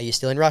like, "Are you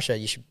still in Russia?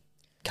 You should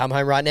come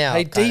home right now."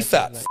 Hey,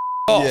 DFAT.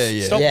 Off.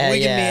 Stop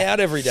wigging me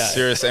out every day.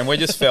 Seriously, and we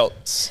just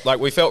felt like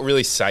we felt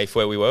really safe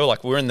where we were.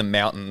 Like we were in the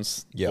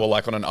mountains or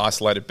like on an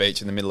isolated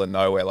beach in the middle of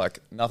nowhere. Like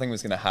nothing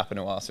was going to happen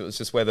to us. It was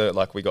just whether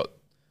like we got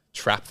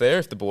trapped there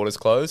if the borders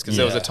closed. Because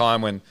there was a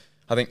time when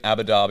I think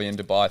Abu Dhabi and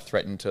Dubai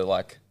threatened to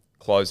like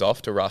close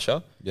off to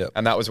Russia.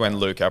 And that was when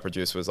Luke, our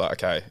producer, was like,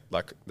 okay,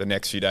 like the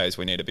next few days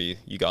we need to be,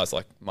 you guys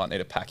like might need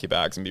to pack your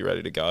bags and be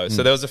ready to go.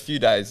 So there was a few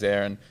days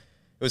there, and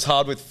it was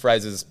hard with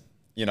Fraser's,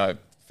 you know,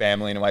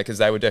 family in a way, because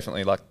they were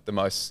definitely like the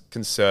most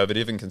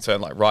conservative and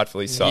concerned, like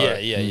rightfully so.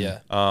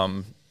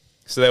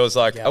 So there was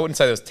like, I wouldn't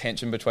say there was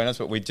tension between us,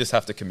 but we just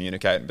have to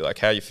communicate and be like,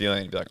 how are you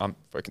feeling? And be like, I'm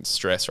freaking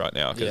stressed right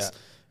now because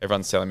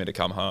everyone's telling me to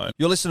come home.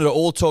 You're listening to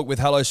All Talk with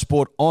Hello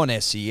Sport on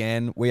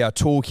SEN. We are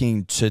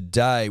talking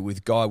today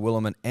with Guy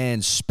Williment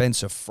and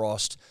Spencer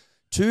Frost,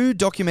 two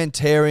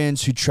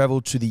documentarians who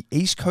travelled to the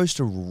east coast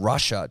of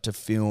Russia to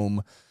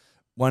film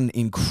one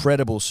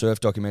incredible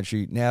surf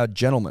documentary. Now,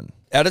 gentlemen,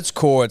 at its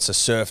core, it's a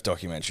surf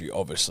documentary,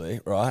 obviously,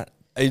 right?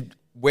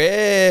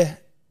 Where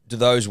do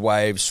those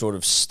waves sort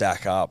of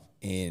stack up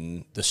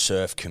in the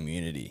surf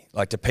community?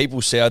 Like, do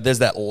people see, there's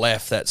that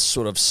left, that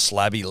sort of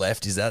slabby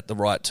left, is that the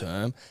right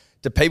term?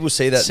 Do people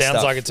see that Sounds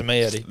stuff? like it to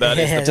me, Eddie. That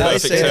is the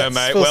perfect term,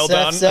 mate. Well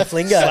done. Surf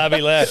lingo.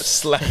 Slabby left.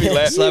 Slabby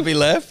left. Slabby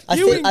left?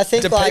 I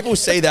think do like, people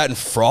see that and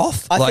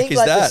froth? I think is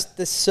like that?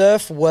 the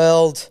surf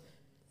world,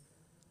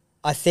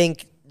 I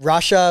think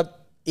Russia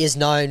is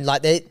known,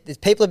 like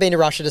people have been to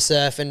Russia to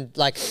surf and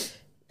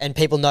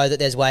people know that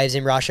there's waves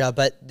in Russia,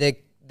 but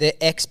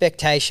the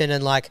expectation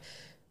and like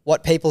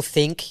what people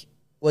think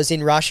was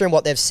in Russia and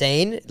what they've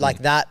seen, like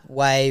that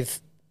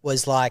wave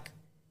was like,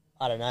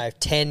 I don't know,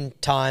 10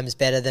 times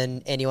better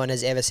than anyone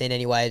has ever seen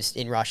any waves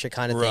in Russia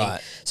kind of thing.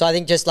 So I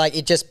think just like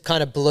it just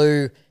kind of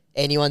blew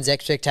anyone's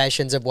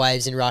expectations of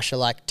waves in Russia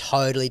like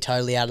totally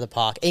out of the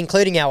park,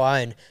 including our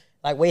own.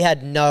 Like we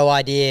had no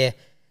idea.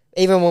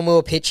 Even when we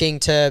were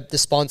pitching to the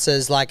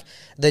sponsors, like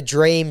the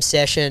dream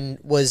session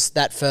was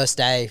that first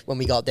day when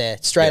we got there.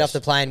 Straight off the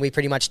plane, we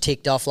pretty much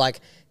ticked off like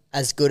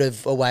as good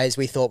of a way as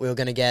we thought we were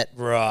going to get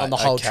on the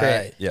whole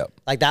trip.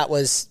 Like that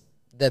was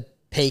the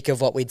peak of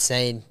what we'd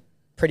seen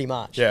pretty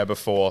much. Yeah,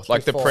 before.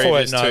 Like the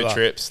previous two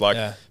trips,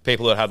 like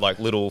people that had like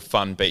little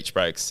fun beach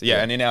breaks.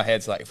 Yeah, and in our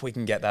heads, like if we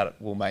can get that,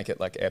 we'll make it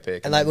like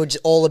epic. And like we're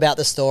just all about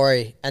the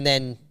story. And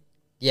then,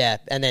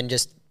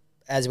 just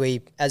as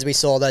we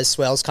saw those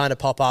swells kind of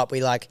pop up,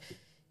 we like,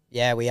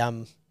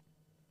 you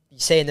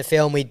see in the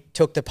film, we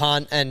took the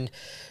punt and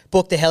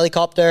booked the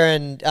helicopter,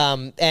 and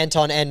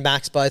Anton and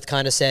Max both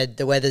kind of said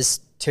the weather's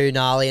too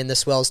gnarly and the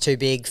swell's too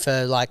big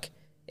for like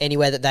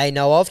anywhere that they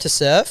know of to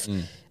surf.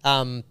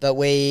 But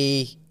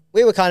we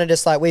were kind of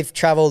just like, we've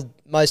traveled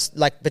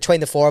between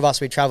the four of us,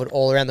 we traveled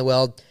all around the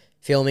world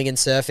filming and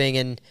surfing,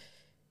 and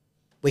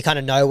we kind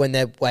of know when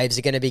the waves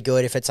are going to be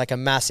good. If it's like a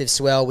massive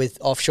swell with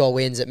offshore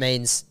winds, it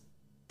means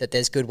that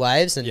there's good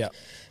waves, and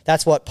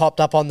that's what popped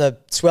up on the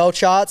swell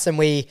charts. And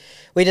we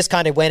just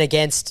kind of went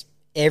against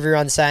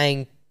everyone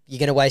saying you're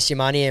going to waste your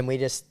money, and we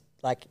just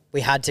like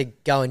we had to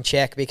go and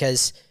check,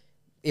 because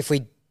if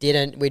we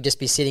didn't, we'd just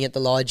be sitting at the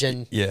lodge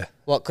and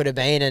what could have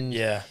been. And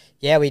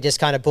we just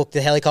kind of booked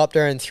the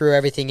helicopter and threw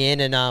everything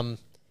in, and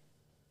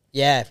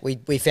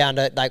we found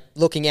it like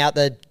looking out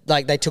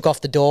they took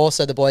off the door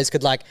so the boys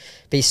could like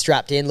be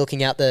strapped in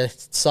looking out the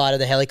side of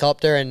the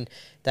helicopter, and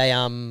they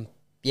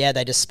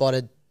they just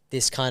spotted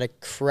this kind of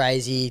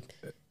crazy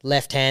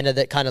left-hander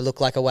that kind of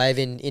looked like a wave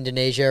in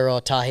Indonesia or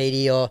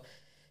Tahiti or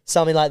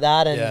something like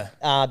that,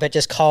 and but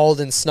just cold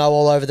and snow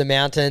all over the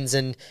mountains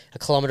and a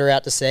kilometre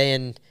out to sea.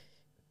 And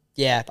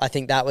I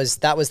think that was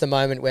the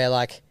moment where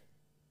like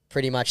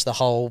pretty much the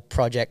whole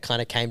project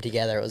kind of came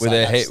together. It was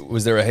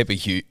was there a heap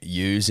of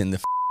U's in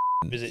the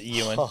Was it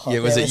Ewan?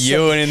 was it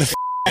Ewan in the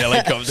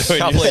helicopter? A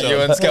couple of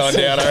Ewans going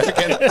down, I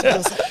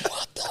reckon.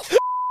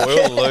 We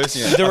were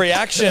losing it. The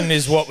reaction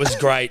is what was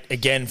great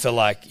again for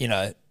like,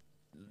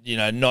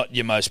 not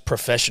your most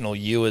professional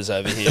viewers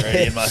over here,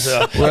 Eddie and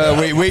myself. Well,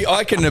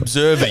 I can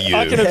observe a you.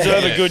 I can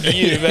observe a good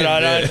you, but I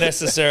don't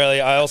necessarily.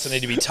 I also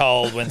need to be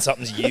told when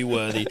something's you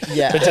worthy.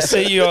 Yeah. But to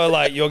see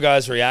your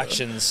guys'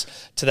 reactions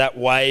to that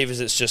wave as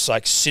it's just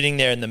like sitting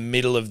there in the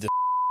middle of the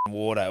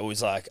water, it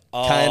was like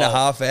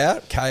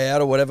K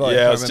out or whatever.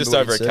 Yeah, it was just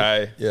over a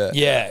K.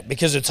 Yeah,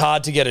 because it's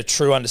hard to get a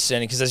true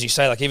understanding. Because as you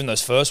say, like even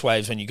those first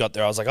waves when you got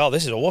there, I was like, oh,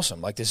 this is awesome.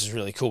 Like this is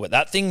really cool. But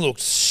that thing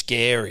looked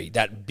scary.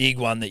 That big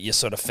one that you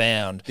sort of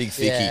found, big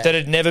thicky, that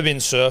had never been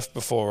surfed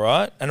before,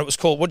 right? And it was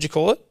called. What'd you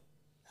call it?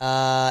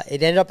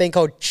 It ended up being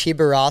called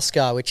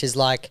Chibaraska, which is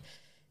like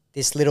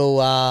this little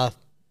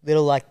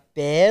like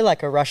bear,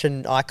 like a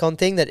Russian icon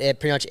thing that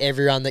pretty much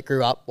everyone that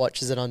grew up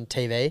watches it on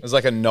TV. It was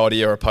like a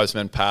Noddy or a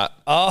Postman Pat.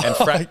 Oh, and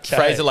okay.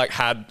 Fraser like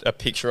had a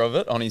picture of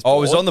it on his board. Oh,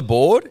 it was on the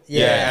board?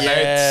 Yeah, and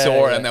they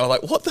saw it and they were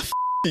like, what the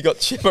you got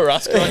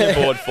Chibaraska on your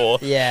board for?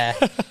 Yeah.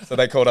 So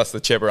they called us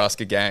the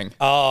Chibaraska gang.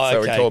 Oh, so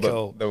okay, we called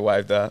cool. the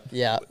wave that.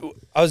 Yeah.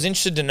 I was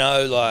interested to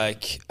know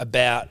like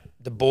about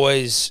the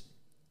boys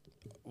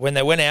when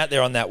they went out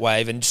there on that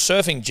wave and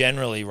surfing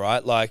generally,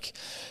 right? Like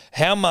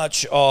how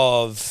much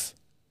of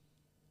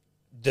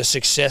the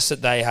success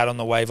that they had on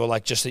the wave or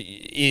like just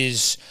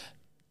is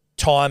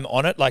time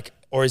on it? Like,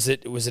 or was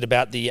it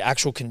about the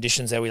actual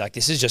conditions there? Like,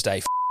 this is just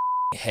a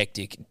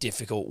hectic,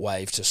 difficult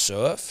wave to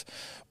surf?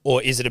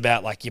 Or is it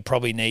about like you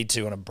probably need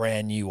to on a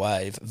brand new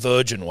wave,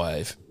 virgin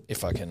wave,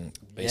 if I can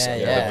be so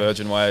Yeah, the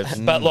virgin wave.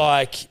 But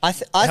like, I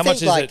how think much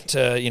is like, it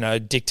to,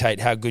 dictate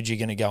how good you're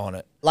going to go on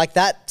it? Like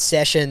that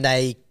session,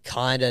 they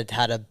kind of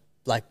had a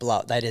like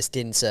blow. They just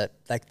didn't surf.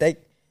 Like they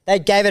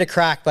gave it a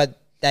crack, but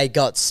they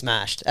got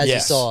smashed, as you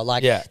saw.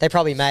 Like they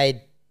probably made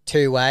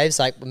 2 waves.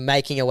 Like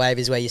making a wave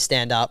is where you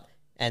stand up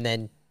and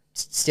then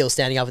still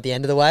standing up at the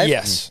end of the wave.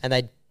 Yes. And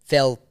they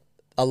fell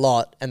a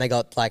lot and they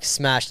got like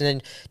smashed. And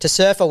then to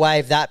surf a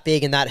wave that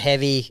big and that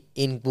heavy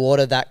in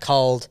water that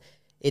cold,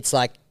 it's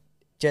like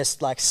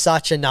just like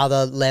such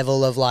another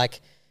level of like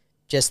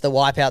just the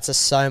wipeouts are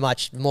so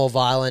much more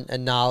violent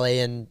and gnarly.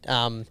 And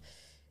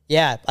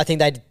I think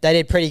they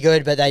did pretty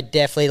good, but they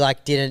definitely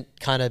like didn't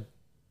kind of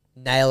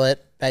nail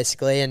it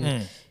basically.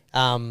 And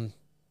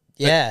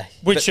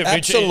Which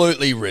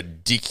absolutely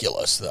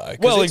ridiculous though.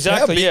 Well,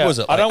 exactly. How big was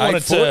it? I don't Like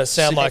want it 8 to foot?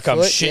 sound like I'm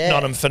shitting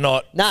on them for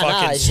not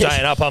fucking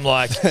staying up. I'm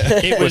like,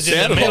 it was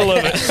in the middle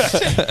of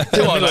it.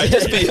 Come on, mate.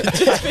 Just be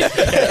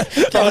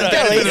go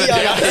easy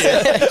on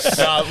us.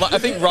 No, I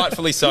think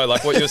rightfully so.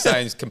 Like what you're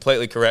saying is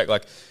completely correct.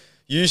 Like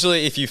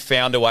usually if you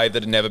found a wave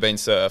that had never been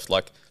surfed,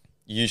 like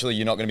usually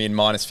you're not going to be in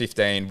minus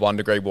 15, 1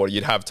 degree water.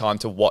 You'd have time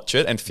to watch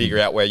it and figure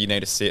out where you need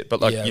to sit. But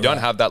like you don't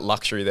have that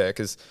luxury there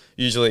because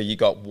usually you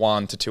got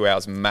 1 to 2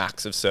 hours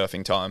max of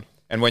surfing time.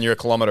 And when you're a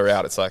kilometre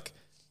out, it's like,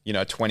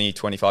 20,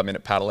 25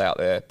 minute paddle out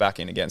there,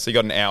 back in again. So you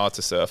got an hour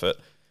to surf it.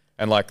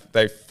 And like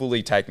they're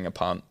fully taking a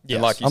punt. Yes.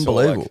 And like you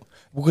Unbelievable.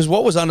 saw, Because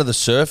what was under the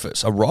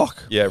surface? A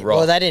rock? Yeah, right.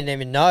 Well, they didn't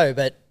even know,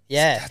 but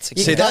That's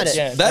you See, can that's-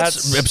 kinda-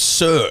 That's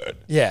absurd.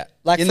 Yeah.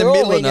 like in for the all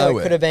middle we of know,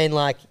 nowhere. it could have been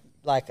like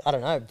I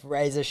don't know,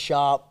 razor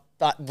sharp,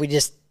 but we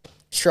just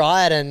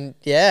try it and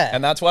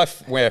And that's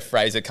where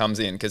Fraser comes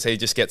in because he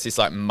just gets this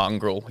like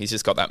mongrel. He's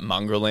just got that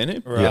mongrel in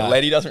him. Right.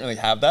 Letty doesn't really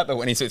have that, but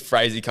when he's with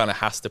Fraser, he kind of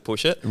has to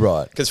push it.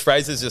 Right. Because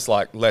Fraser's just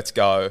like, let's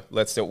go,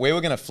 let's do it. We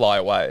were going to fly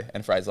away,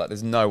 and Fraser's like,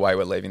 there's no way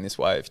we're leaving this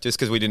wave just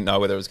because we didn't know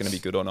whether it was going to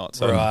be good or not.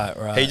 So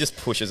Right. he just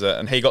pushes it,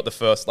 and he got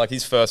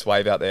his first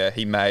wave out there.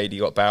 He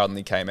got barreled and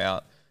he came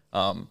out,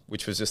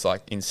 which was just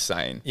like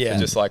insane. Yeah. To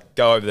just like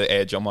go over the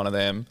edge on one of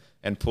them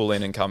and pull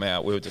in and come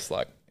out. We were just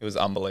like, it was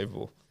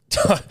unbelievable.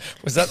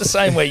 Was that the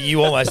same where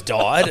you almost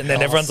died and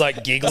then everyone's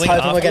like giggling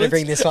hoping we're going to afterwards?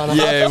 bring this one up.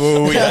 Yeah,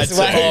 well, we had That's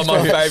to. way Oh,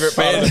 my favourite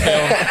part of the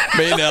film.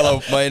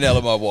 Me and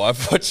Ella, my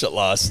wife, watched it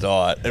last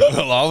night. And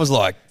I was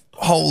like,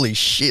 holy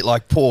shit,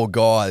 like, poor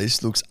guy,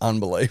 this looks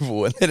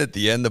unbelievable. And then at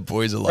the end, the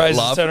boys are like, Fraser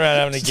laughing. turned around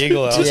having a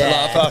giggle. I was Yeah.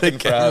 like, Fucking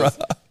crowds.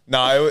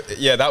 No,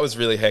 that was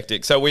really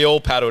hectic. So we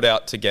all paddled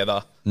out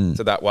together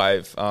to that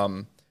wave.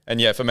 And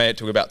for me, it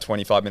took about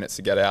 25 minutes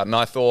to get out. And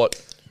I thought,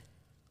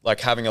 like,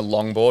 having a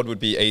longboard would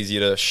be easier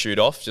to shoot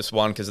off. Just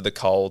 1, because of the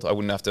cold. I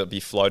wouldn't have to be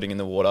floating in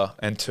the water.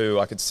 And 2,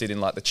 I could sit in,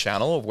 like, the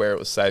channel of where it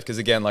was safe. Because,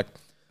 again, like,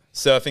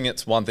 surfing,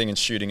 it's one thing, and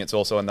shooting, it's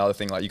also another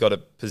thing. Like, you got to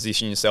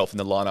position yourself in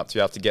the lineup to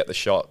be able to get the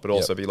shot, but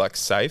also be, like,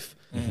 safe.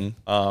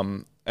 And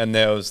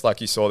there was,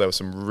 like you saw, there were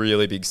some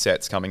really big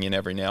sets coming in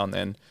every now and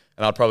then.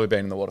 And I'd probably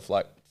been in the water for,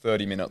 like,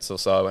 30 minutes or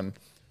so. And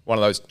one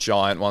of those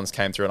giant ones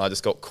came through and I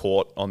just got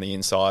caught on the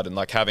inside. And,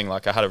 like,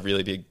 I had a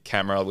really big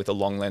camera with a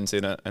long lens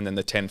in it and then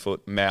the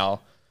 10-foot mow.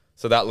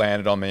 So that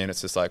landed on me and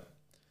it's just like,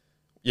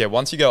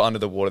 once you go under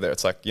the water there,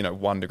 it's like,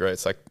 1 degree.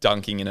 It's like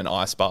dunking in an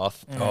ice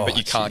bath, but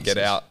you can't get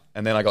out.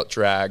 And then I got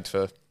dragged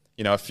for,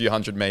 a few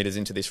hundred meters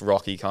into this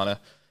rocky kind of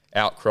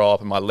outcrop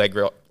and my leg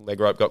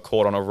rope got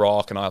caught on a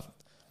rock and I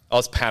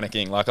was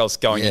panicking. Like I was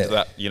going into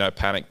that,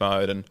 panic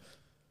mode. And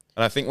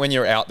I think when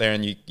you're out there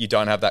and you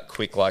don't have that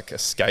quick, like,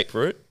 escape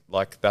route,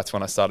 like that's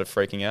when I started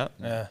freaking out.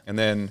 Yeah. And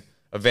then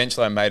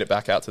eventually I made it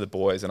back out to the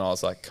boys and I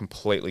was like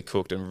completely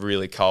cooked and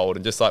really cold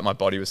and just like my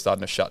body was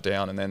starting to shut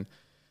down, and then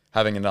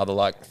having another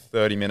like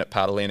 30-minute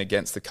paddle in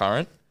against the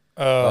current.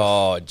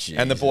 Oh,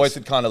 Jesus. And the boys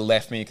had kind of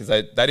left me because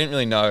they didn't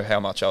really know how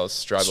much I was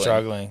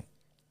struggling.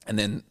 And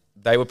then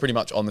they were pretty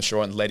much on the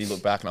shore and Letty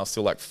looked back and I was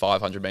still like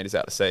 500 metres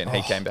out to sea, and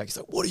he came back. He's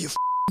like, what are you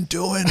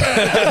doing?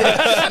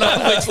 And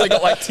I literally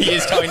got like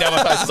tears coming down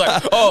my face. It's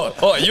like, oh,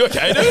 are you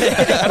okay, dude?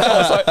 And I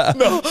was like,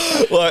 no,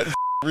 like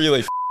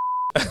really.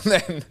 And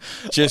then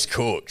Just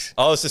cooked.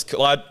 I was just,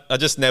 I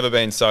just never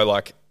been so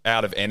like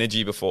out of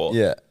energy before.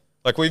 Yeah.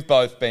 Like we've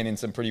both been in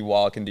some pretty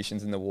wild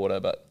conditions in the water,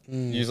 but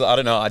usually, I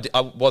don't know,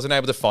 I wasn't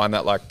able to find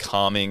that like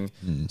calming,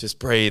 just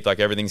breathe, like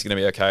everything's going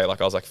to be okay.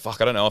 Like I was like, fuck,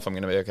 I don't know if I'm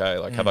going to be okay.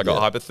 Like have I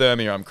got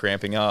hypothermia? I'm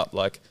cramping up.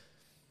 Like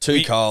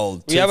Too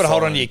cold. Were you able to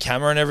hold on to your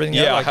camera and everything?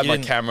 yeah, Like I had my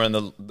didn't- camera and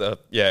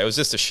it was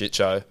just a shit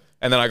show.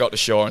 And then I got to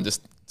shore and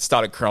just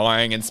started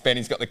crying, and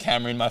Spenny's got the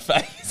camera in my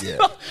face.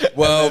 Yeah.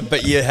 Well,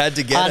 but you had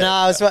to get I it.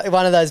 know, it was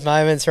one of those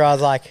moments where I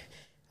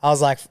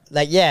was like,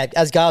 yeah,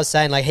 as Guy was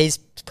saying, like he's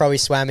probably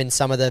swam in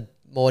some of the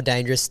more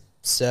dangerous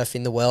surf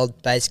in the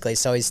world, basically.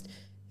 So he's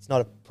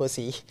not a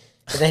pussy.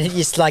 But then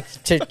he's like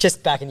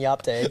just backing you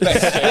up, dude. But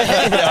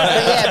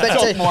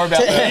Talk more about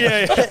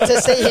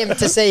that.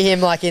 to see him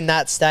like in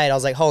that state, I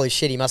was like, holy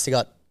shit, he must have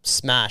got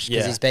smashed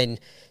because he's been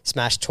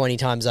smashed 20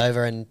 times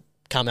over and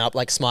come up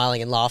like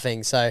smiling and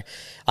laughing. So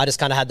I just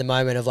kind of had the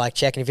moment of like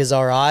checking if he's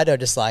all right, or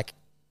just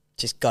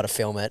got to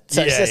film it.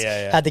 So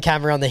had the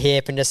camera on the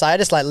hip and I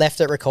just like left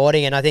it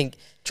recording, and I think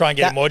Try and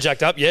get it more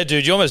jacked up. Yeah,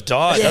 dude, you almost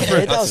died. Yeah,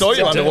 That's I saw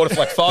you underwater for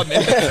like 5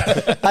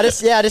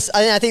 minutes.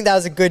 I think that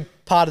was a good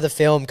part of the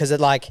film because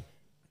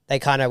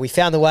we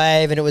found the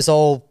wave and it was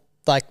all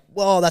like,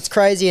 whoa, that's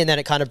crazy, and then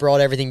it kind of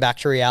brought everything back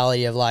to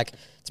reality of like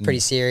it's pretty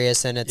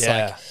serious, and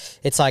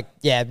it's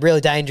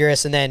really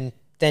dangerous, and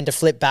then to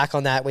flip back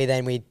on that,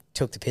 we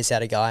took the piss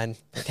out of Guy and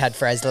had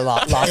Fraser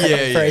laugh at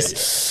him for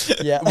his.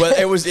 Yeah. Well,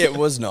 it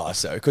was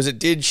nice though, because it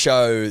did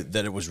show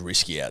that it was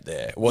risky out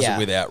there. It wasn't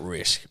without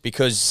risk,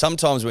 because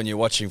sometimes when you're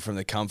watching from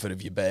the comfort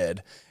of your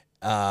bed,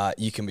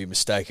 you can be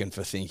mistaken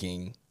for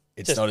thinking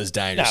it's not as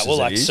dangerous as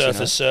like it is.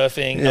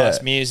 surfing,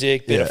 nice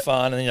music, bit of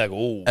fun, and then you're like,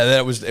 ooh. And then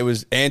it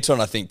was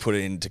Anton, I think, put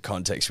it into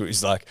context where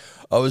he's like,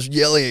 I was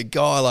yelling at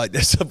Guy like,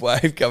 there's a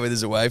wave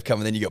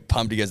coming, then you got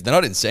pumped. He goes, then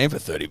I didn't see him for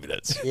 30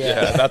 minutes.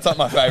 Yeah, that's like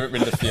my favourite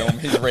bit of the film.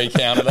 He's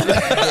recounted it.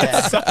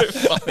 It's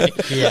so funny.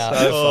 Yeah.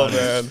 Oh,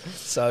 man.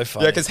 So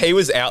funny. Yeah, because he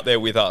was out there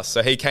with us.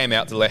 So he came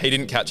out he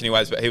didn't catch any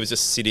waves, but he was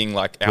just sitting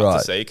like out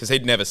to sea because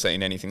he'd never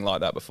seen anything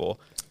like that before.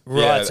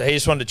 Right, Yeah. so he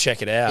just wanted to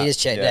check it out. He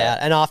just checked it out,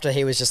 and after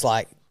he was just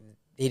like,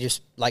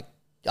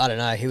 I don't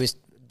know, he was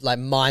like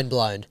mind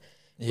blown,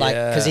 like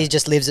because he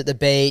just lives at the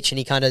beach and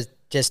he kind of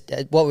just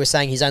what we were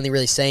saying. He's only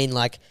really seen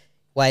like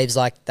waves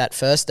like that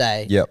first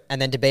day,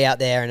 and then to be out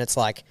there and it's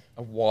like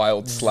A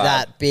wild slab.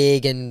 that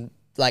big and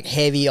like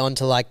heavy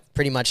onto like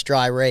pretty much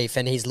dry reef,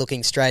 and he's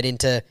looking straight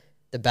into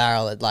the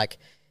barrel. It like,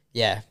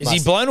 yeah, Is he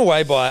blown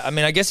away by? I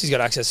mean, I guess he's got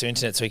access to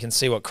internet, so he can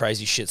see what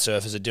crazy shit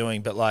surfers are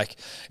doing. But like,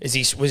 was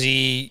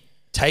he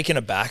taken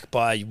aback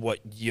by what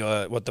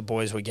the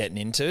boys were getting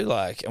into,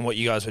 like, and what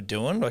you guys were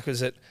doing? Like,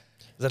 was it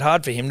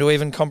hard for him to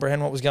even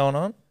comprehend what was going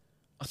on?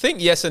 I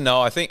think yes and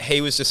no. I think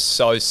he was just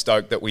so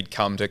stoked that we'd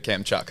come to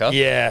Kamchatka.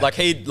 Yeah.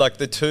 Like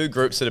the two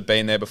groups that had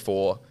been there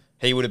before,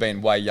 he would have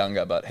been way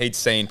younger, but he'd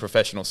seen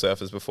professional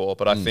surfers before.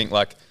 But I think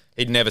like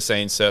he'd never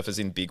seen surfers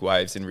in big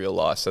waves in real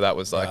life. So that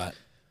was like,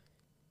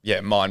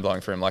 mind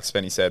blowing for him, like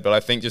Spenny said. But I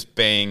think just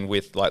being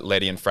with like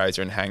Letty and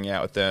Fraser and hanging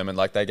out with them, and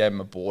like they gave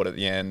him a board at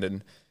the end,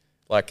 and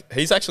like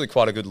he's actually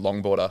quite a good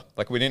longboarder.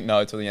 Like we didn't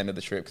know till the end of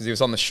the trip because he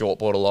was on the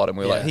shortboard a lot, and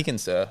we were like, he can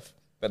surf.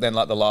 But then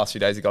like the last few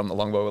days he got on the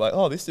longboard, we're like,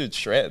 oh, this dude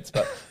shreds.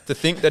 But to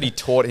think that he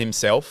taught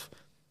himself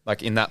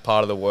like in that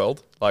part of the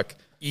world, like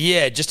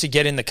just to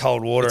get in the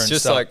cold water it's and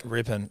just start like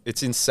ripping.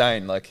 It's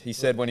insane. Like he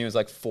said when he was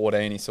like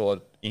 14, he saw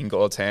In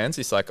God's Hands,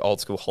 this like old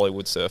school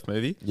Hollywood surf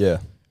movie. Yeah.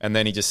 And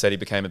then he just said he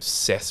became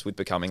obsessed with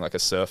becoming like a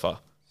surfer.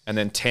 And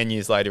then 10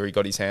 years later, he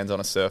got his hands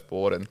on a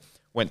surfboard and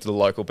went to the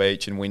local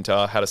beach in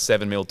winter, had a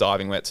 7 mil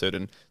diving wetsuit,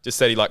 and just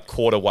said he like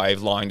caught a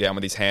wave lying down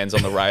with his hands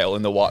on the rail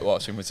in the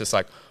whitewash and was just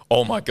like,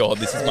 oh my God,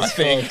 this is my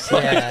thing.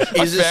 Yeah.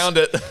 I found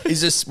it.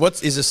 Is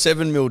a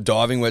 7 mil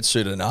diving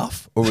wetsuit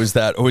enough, or is he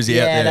out there?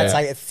 Yeah, that's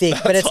like thick,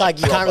 but it's like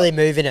you can't really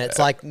move in it. It's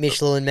like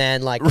Michelin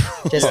Man, like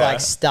just like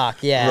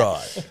stuck. Yeah,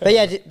 Right. But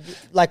yeah,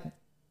 like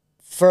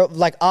for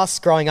like us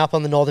growing up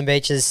on the northern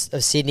beaches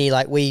of Sydney,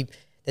 like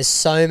there's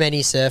so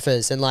many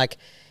surfers, and like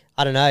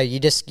I don't know, you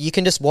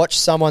can just watch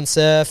someone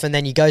surf, and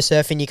then you go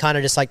surfing, you kind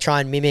of just like try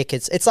and mimic.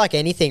 It's like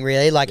anything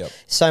really, like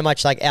so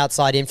much like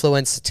outside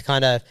influence to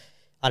kind of,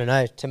 I don't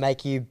know, to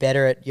make you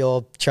better at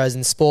your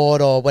chosen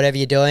sport or whatever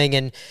you're doing.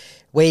 And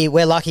we're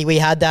lucky we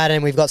had that,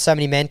 and we've got so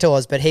many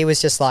mentors, but he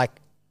was just like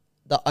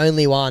the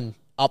only one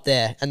up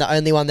there and the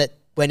only one that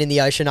went in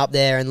the ocean up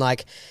there. And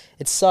like,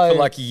 it's so For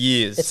like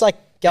years. it's like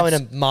going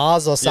to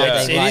Mars or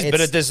something. It like, is,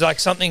 but there's like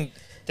something,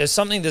 there's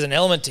an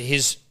element to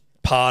his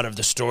part of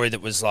the story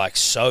that was like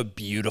so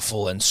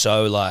beautiful and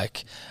so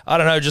like, I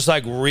don't know, just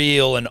like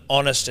real and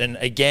honest. And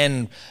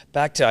again,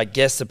 back to, I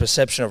guess, the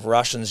perception of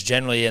Russians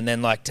generally, and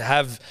then like to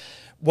have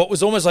what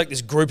was almost like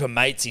this group of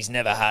mates he's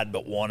never had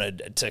but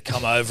wanted to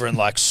come over and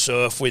like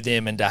surf with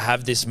him and to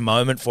have this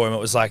moment for him. It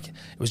was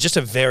just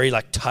a very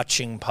like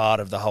touching part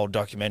of the whole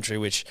documentary,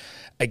 which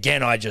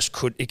again,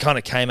 it kind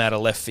of came out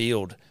of left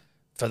field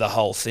for the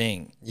whole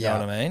thing. You know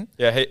what I mean?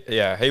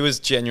 Yeah, he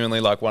was genuinely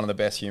like one of the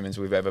best humans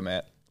we've ever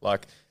met.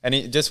 Like,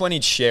 and just when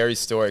he'd share his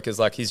story, because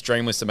like his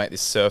dream was to make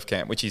this surf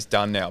camp, which he's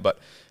done now, but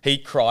he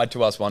cried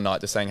to us one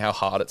night just saying how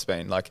hard it's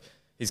been. Like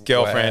his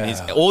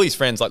girlfriend, all his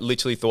friends like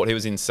literally thought he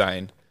was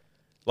insane.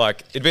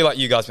 Like, it'd be like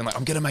you guys being like,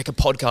 I'm going to make a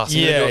podcast.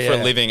 I'm going to do it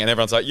for a living. And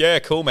everyone's like, yeah,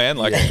 cool, man.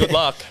 Like, good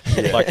luck.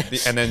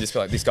 And then just be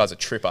like, this guy's a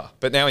tripper.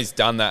 But now he's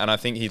done that. And I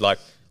think he, like,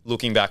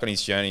 looking back on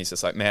his journey, he's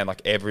just like, man,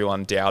 like,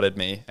 everyone doubted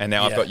me. And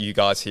now I've got you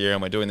guys here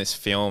and we're doing this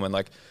film. And,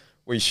 like,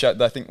 we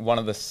shot, I think, one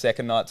of the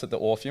second nights at the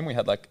Orpheum, we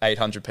had, like,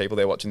 800 people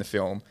there watching the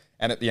film.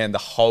 And at the end, the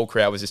whole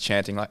crowd was just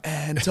chanting, like,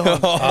 Anton.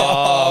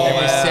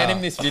 And we sent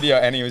him this video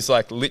and he was,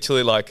 like,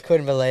 literally, like...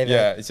 Couldn't believe it.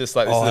 Yeah, it's just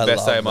like, this is the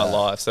best day of my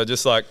life. So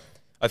just, like,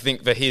 I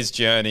think for his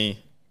journey...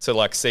 to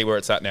like see where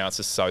it's at now, it's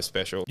just so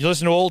special. You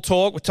listen to All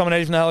Talk with Tom and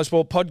Eddie from the Hello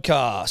Sport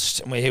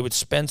podcast, and we're here with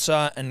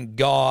Spencer and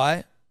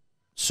Guy,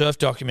 surf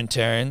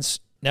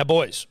documentarians. Now,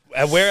 boys,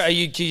 where are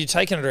you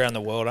taking it around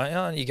the world, aren't you?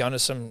 Are you going to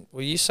some?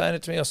 Were you saying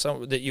it to me or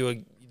something that you're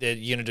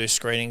going to do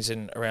screenings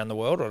in around the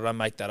world, or did I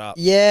make that up?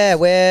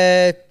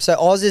 Yeah, so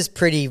Oz is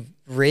pretty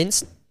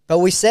rinsed, but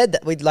we said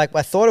that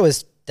I thought it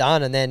was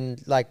done, and then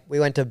like we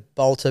went to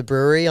Bolter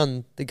Brewery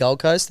on the Gold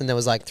Coast, and there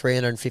was like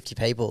 350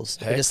 people.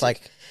 So we're just like,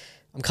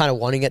 I'm kind of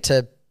wanting it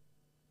to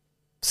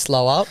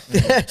slow up,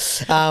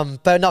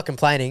 but not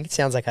complaining. It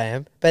sounds like I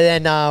am. But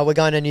then we're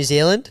going to New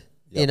Zealand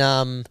in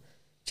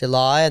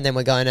July, and then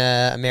we're going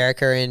to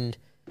America in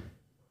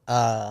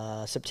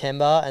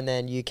September, and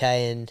then UK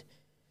in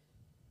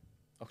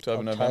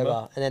October,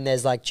 November. And then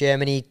there's like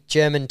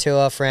German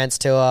tour, France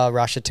tour,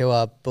 Russia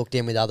tour booked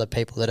in with other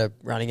people that are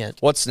running it.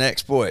 What's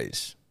next,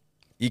 boys?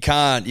 You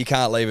can't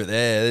leave it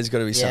there. There's got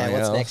to be something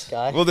else. What's next,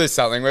 Guy? We'll do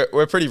something.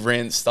 We're pretty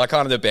rinsed. I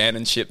kind of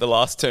abandoned ship the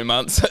last 2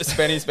 months.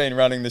 Spenny's been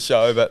running the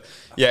show. But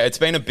yeah, it's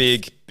been a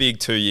big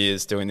 2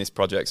 years doing this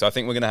project. So I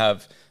think we're going to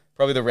have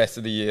probably the rest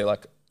of the year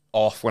like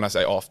off. When I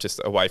say off,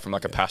 just away from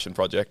like a passion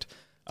project.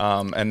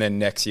 And then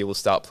next year we'll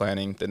start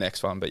planning the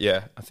next one. But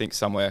yeah, I think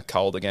somewhere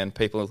cold again.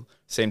 People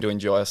seem to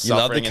enjoy us. You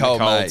love the cold,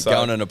 mate. So.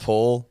 Going to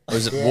Nepal. Or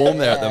is it warm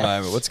there at the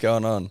moment? What's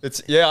going on? I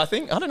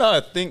don't know. I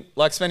think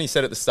like Spenny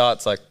said at the start,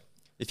 it's like,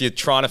 if you're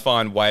trying to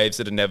find waves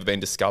that have never been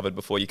discovered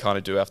before, you kind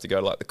of do have to go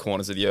to like the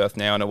corners of the earth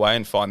now in a way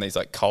and find these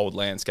like cold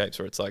landscapes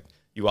where it's like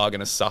you are going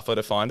to suffer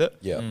to find it.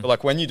 Yeah. But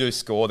like when you do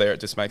score there, it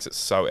just makes it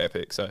so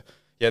epic. So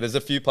yeah, there's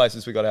a few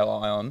places we got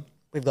our eye on.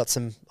 We've got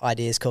some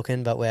ideas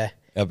cooking, but we're...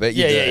 I bet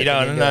you do. You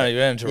don't know. You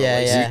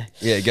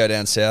don't go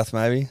down south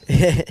maybe.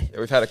 Yeah,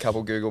 we've had a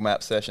couple Google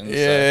Map sessions.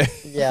 Yeah.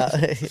 So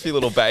a few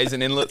little bays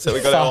and inlets that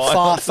we got our eye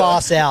on.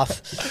 Far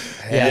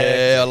south.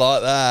 Yeah, I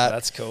like that.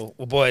 That's cool.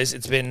 Well, boys,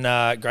 it's been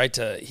great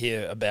to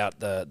hear about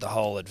the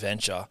whole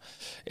adventure.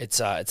 It's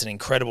an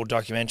incredible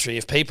documentary.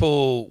 If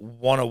people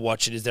want to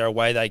watch it, is there a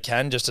way they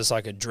can, just as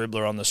like a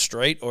dribbler on the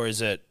street, or is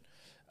there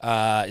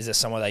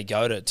somewhere they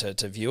go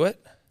to view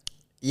it?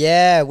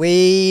 Yeah,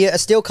 we are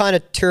still kind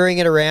of touring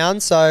it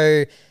around.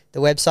 So the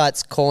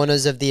website's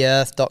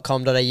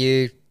cornersoftheearth.com.au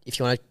if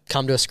you want to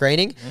come to a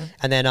screening. Mm-hmm.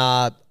 And then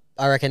I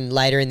reckon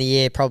later in the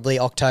year, probably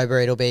October,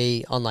 it'll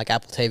be on like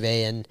Apple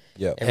TV and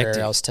everywhere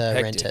else to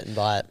rent it and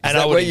buy it.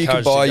 And where you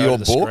can buy your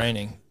book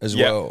as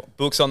well?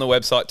 Books on the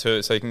website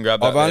too, so you can grab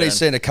that. I've only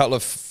seen a couple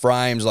of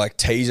frames, like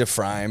teaser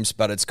frames,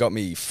 but it's got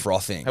me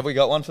frothing. Have we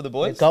got one for the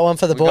boys? We've got one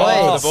for the boys.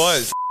 Got one for the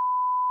boys.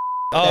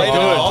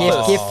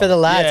 Oh, gift for the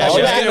lads. I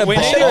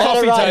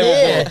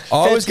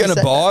was going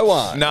to buy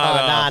one.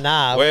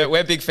 No.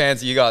 We're big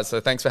fans of you guys, so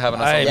thanks for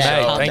having us on the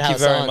show. Thank you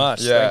very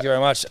much. Yeah. Thank you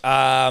very much.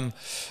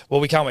 Well,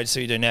 we can't wait to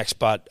see what you do next,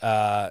 but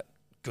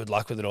good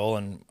luck with it all,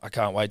 and I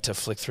can't wait to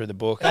flick through the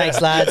book.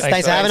 Thanks, lads.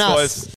 Thanks for having us. Boys.